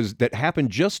happened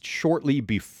just shortly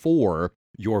before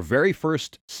your very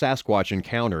first Sasquatch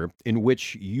encounter, in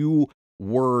which you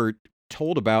were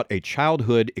told about a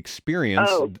childhood experience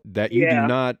that you do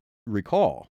not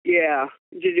recall. Yeah.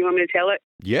 Did you want me to tell it?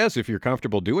 Yes, if you're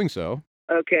comfortable doing so.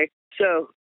 Okay. So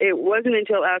it wasn't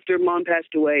until after Mom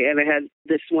passed away and I had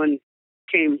this one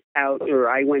came out, or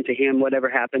I went to him, whatever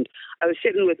happened. I was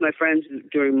sitting with my friends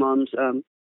during Mom's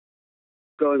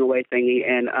going away thingy,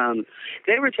 and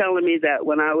they were telling me that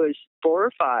when I was 4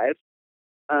 or 5,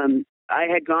 I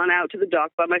had gone out to the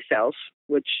dock by myself,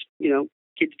 which,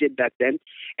 kids did back then,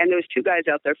 and there was 2 guys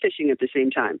out there fishing at the same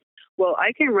time. Well,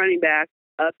 I came running back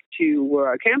up to where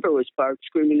our camper was parked,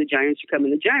 screaming, "The giants are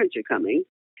coming, the giants are coming."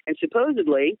 And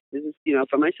supposedly, this is,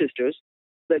 from my sisters,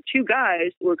 the 2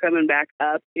 guys were coming back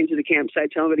up into the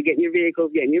campsite, telling me to get in your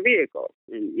vehicles, get in your vehicle.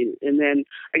 And then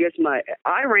I guess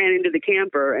I ran into the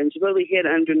camper and supposedly hid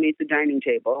underneath the dining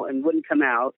table and wouldn't come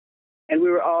out. And we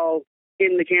were all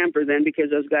in the camper then because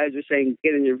those guys were saying,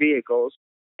 "Get in your vehicles."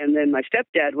 And then my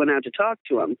stepdad went out to talk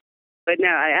to him. But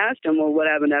now I asked him, well, what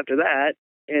happened after that?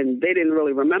 And they didn't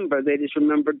really remember. They just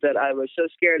remembered that I was so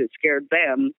scared it scared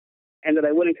them, and that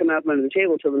I wouldn't come out from under the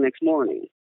table till the next morning.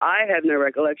 I have no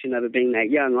recollection of it being that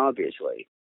young, obviously.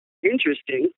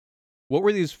 Interesting. What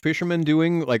were these fishermen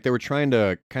doing? Like they were trying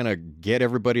to kind of get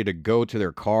everybody to go to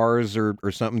their cars or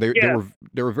something?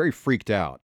 They were very freaked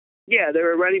out. Yeah, they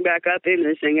were running back up in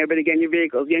there saying, "Everybody get in your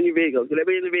vehicles, get in your vehicles, get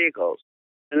everybody in the vehicles."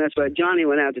 And that's why Johnny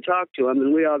went out to talk to him,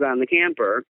 and we all got in the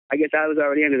camper. I guess I was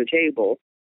already under the table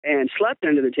and slept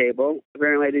under the table.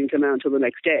 Apparently I didn't come out until the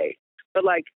next day. But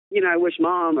I wish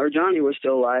Mom or Johnny were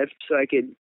still alive so I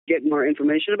could get more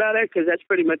information about it, because that's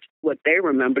pretty much what they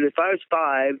remembered. If I was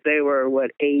 5, they were,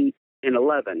 8 and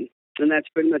 11. And that's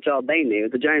pretty much all they knew.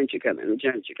 The giants are coming, the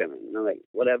giants are coming. And I'm like,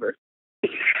 whatever.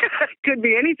 Could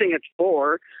be anything at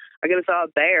 4. I could have saw a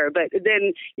bear. But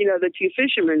then, the 2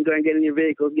 fishermen going, "Get in your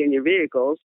vehicles, get in your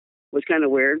vehicles," was kind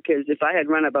of weird, because if I had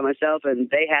run up by myself and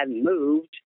they hadn't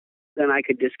moved, then I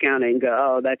could discount it and go,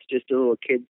 "Oh, that's just a little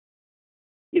kid."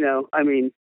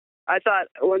 I thought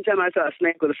one time I saw a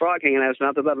snake with a frog hanging out of his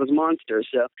mouth. I thought it was a monster.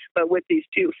 So, but with these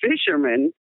 2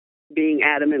 fishermen being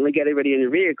adamantly, "Get everybody in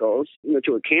your vehicles,"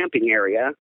 to a camping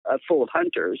area full of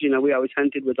hunters. We always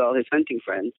hunted with all his hunting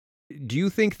friends. Do you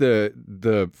think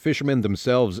the fishermen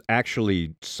themselves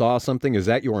actually saw something? Is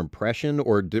that your impression,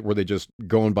 or were they just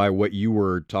going by what you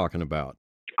were talking about?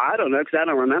 I don't know, because I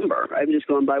don't remember. I'm just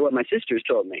going by what my sisters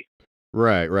told me.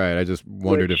 Right. I just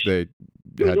wondered if they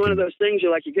It was one of those things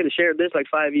you could have shared this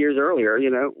 5 years earlier,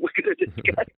 we could have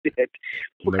discussed it.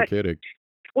 No kidding.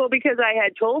 Well, because I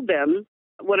had told them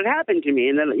what had happened to me,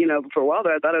 and then, for a while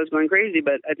there I thought I was going crazy,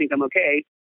 but I think I'm okay.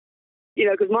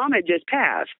 Because Mom had just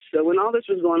passed. So when all this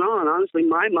was going on, honestly,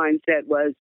 my mindset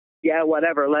was, yeah,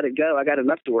 whatever, let it go. I got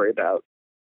enough to worry about.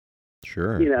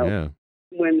 Sure, yeah.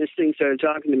 When this thing started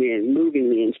talking to me and moving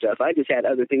me and stuff, I just had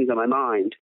other things on my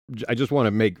mind. I just want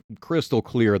to make crystal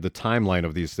clear the timeline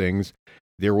of these things.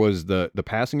 There was the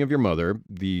passing of your mother,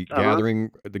 the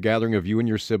gathering of you and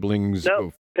your siblings.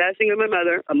 Nope. Passing of my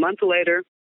mother. A month later,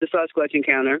 the Sasquatch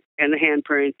encounter and the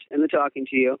handprint and the talking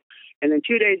to you. And then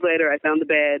 2 days later, I found the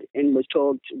bed and was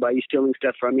told, "Why are you stealing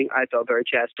stuff from me?" I felt very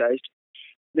chastised.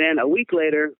 Then a week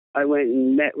later, I went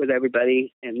and met with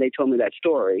everybody, and they told me that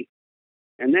story.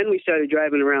 And then we started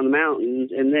driving around the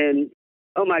mountains, and then,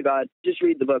 oh my God, just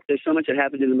read the book. There's so much that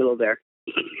happened in the middle there.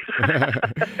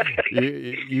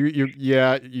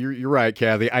 You're right,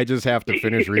 Kathy. I just have to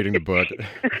finish reading the book.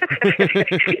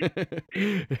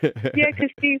 Yeah,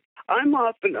 because Steve, I'm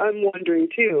wondering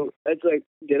too. It's like,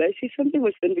 did I see something?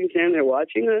 Was something standing there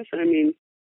watching us?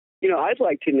 I'd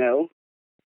like to know.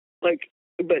 But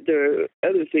there are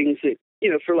other things that,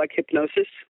 for hypnosis,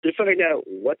 to find out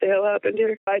what the hell happened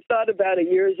here. I thought about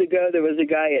it years ago. There was a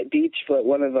guy at Beachfoot,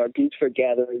 one of our Beachfoot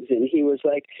gatherings, and he was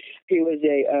a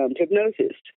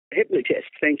hypnotist.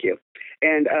 Thank you.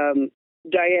 And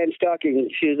Diane Stocking,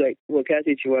 she was like, "Well,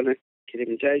 Kathy, do you want to get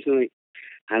hypnotized?" I'm like,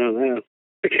 "I don't know."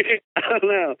 I don't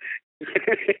know.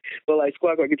 Well, I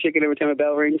squawk like a chicken every time a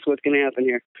bell rings. What's going to happen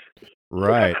here?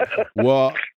 Right.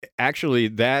 Well,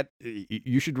 actually,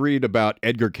 you should read about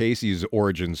Edgar Casey's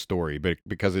origin story,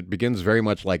 because it begins very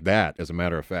much like that, as a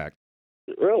matter of fact.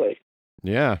 Really?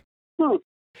 Yeah. Huh.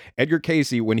 Edgar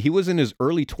Casey, when he was in his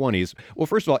early 20s, well,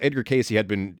 first of all, Edgar Casey had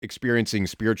been experiencing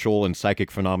spiritual and psychic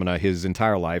phenomena his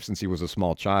entire life since he was a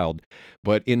small child.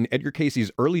 But in Edgar Casey's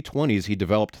early 20s, he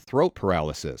developed throat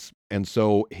paralysis. And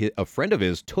so a friend of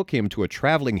his took him to a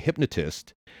traveling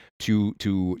hypnotist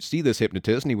to see this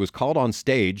hypnotist, and he was called on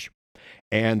stage.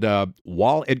 And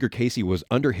while Edgar Casey was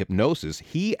under hypnosis,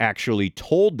 he actually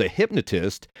told the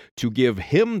hypnotist to give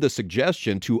him the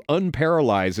suggestion to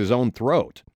unparalyze his own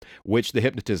throat, which the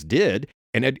hypnotist did.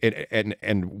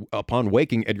 And upon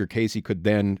waking, Edgar Casey could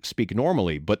then speak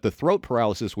normally, but the throat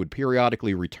paralysis would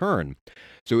periodically return.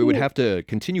 So he would have to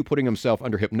continue putting himself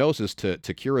under hypnosis to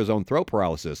cure his own throat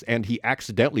paralysis. And he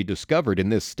accidentally discovered in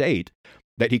this state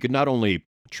that he could not only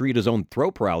treat his own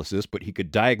throat paralysis, but he could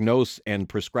diagnose and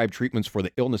prescribe treatments for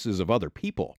the illnesses of other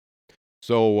people.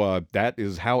 So that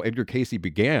is how Edgar Cayce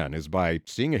began, is by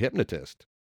seeing a hypnotist.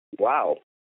 Wow.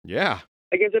 Yeah.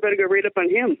 I guess I better go read up on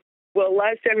him. Well,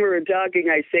 last time we were talking,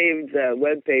 I saved the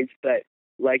webpage, but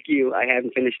like you, I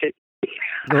haven't finished it.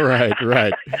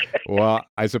 Right. Well,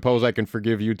 I suppose I can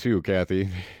forgive you too, Kathy.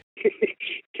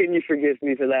 Can you forgive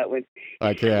me for that one?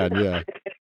 I can, yeah.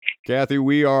 Kathy,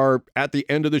 we are at the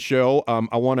end of the show.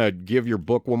 I want to give your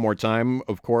book one more time,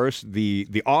 of course.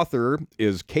 The author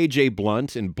is K.J.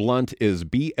 Blount, and Blount is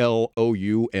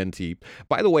B-L-O-U-N-T.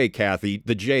 By the way, Kathy,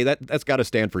 the J, that's got to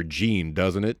stand for Gene,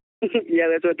 doesn't it? Yeah,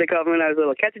 that's what they called me when I was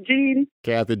little. Kathy Jean.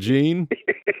 Kathy Jean?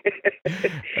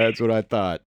 That's what I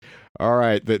thought. All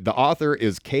right. The author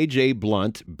is K.J.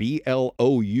 Blount,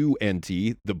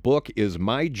 B-L-O-U-N-T. The book is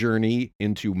My Journey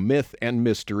into Myth and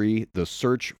Mystery, The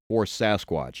Search for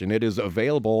Sasquatch, and it is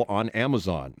available on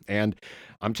Amazon. And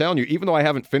I'm telling you, even though I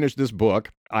haven't finished this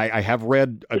book, I have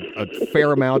read a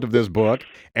fair amount of this book,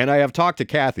 and I have talked to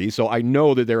Kathy, so I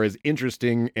know that there is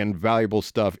interesting and valuable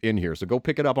stuff in here. So go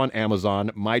pick it up on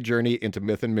Amazon, My Journey into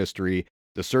Myth and Mystery,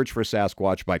 The Search for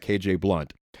Sasquatch by K.J.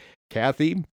 Blount.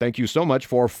 Kathy, thank you so much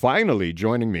for finally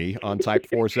joining me on Type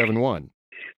 471.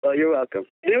 Well, you're welcome.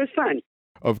 And it was fun.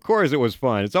 Of course it was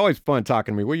fun. It's always fun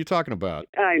talking to me. What are you talking about?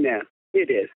 I know. It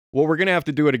is. Well, we're going to have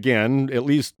to do it again, at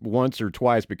least once or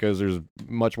twice, because there's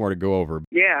much more to go over.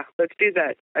 Yeah, let's do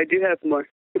that. I do have more.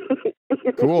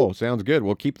 Cool. Sounds good.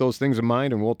 We'll keep those things in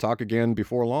mind, and we'll talk again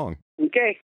before long.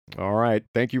 Okay. All right.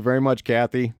 Thank you very much,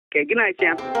 Kathy. Okay, good night,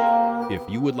 Sam. If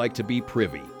you would like to be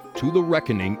privy to the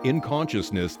reckoning in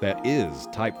consciousness that is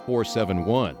Type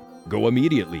 471, go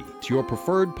immediately to your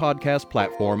preferred podcast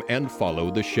platform and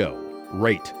follow the show.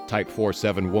 Rate Type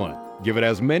 471. Give it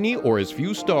as many or as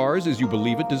few stars as you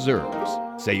believe it deserves.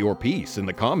 Say your piece in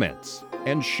the comments.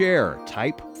 And share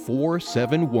Type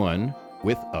 471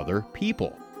 with other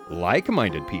people.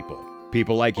 Like-minded people.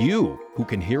 People like you who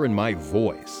can hear in my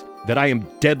voice that I am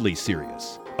deadly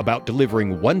serious about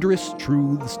delivering wondrous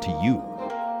truths to you.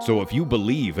 So if you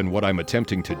believe in what I'm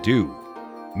attempting to do,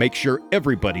 make sure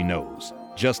everybody knows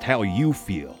just how you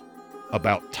feel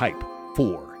about Type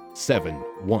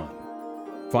 471.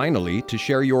 Finally, to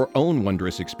share your own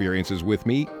wondrous experiences with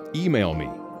me, email me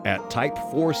at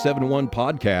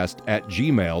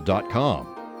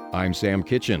type471podcast@gmail.com. I'm Sam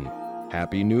Kitchen.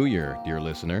 Happy New Year, dear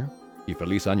listener. Y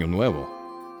feliz año nuevo.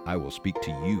 I will speak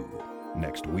to you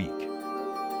next week.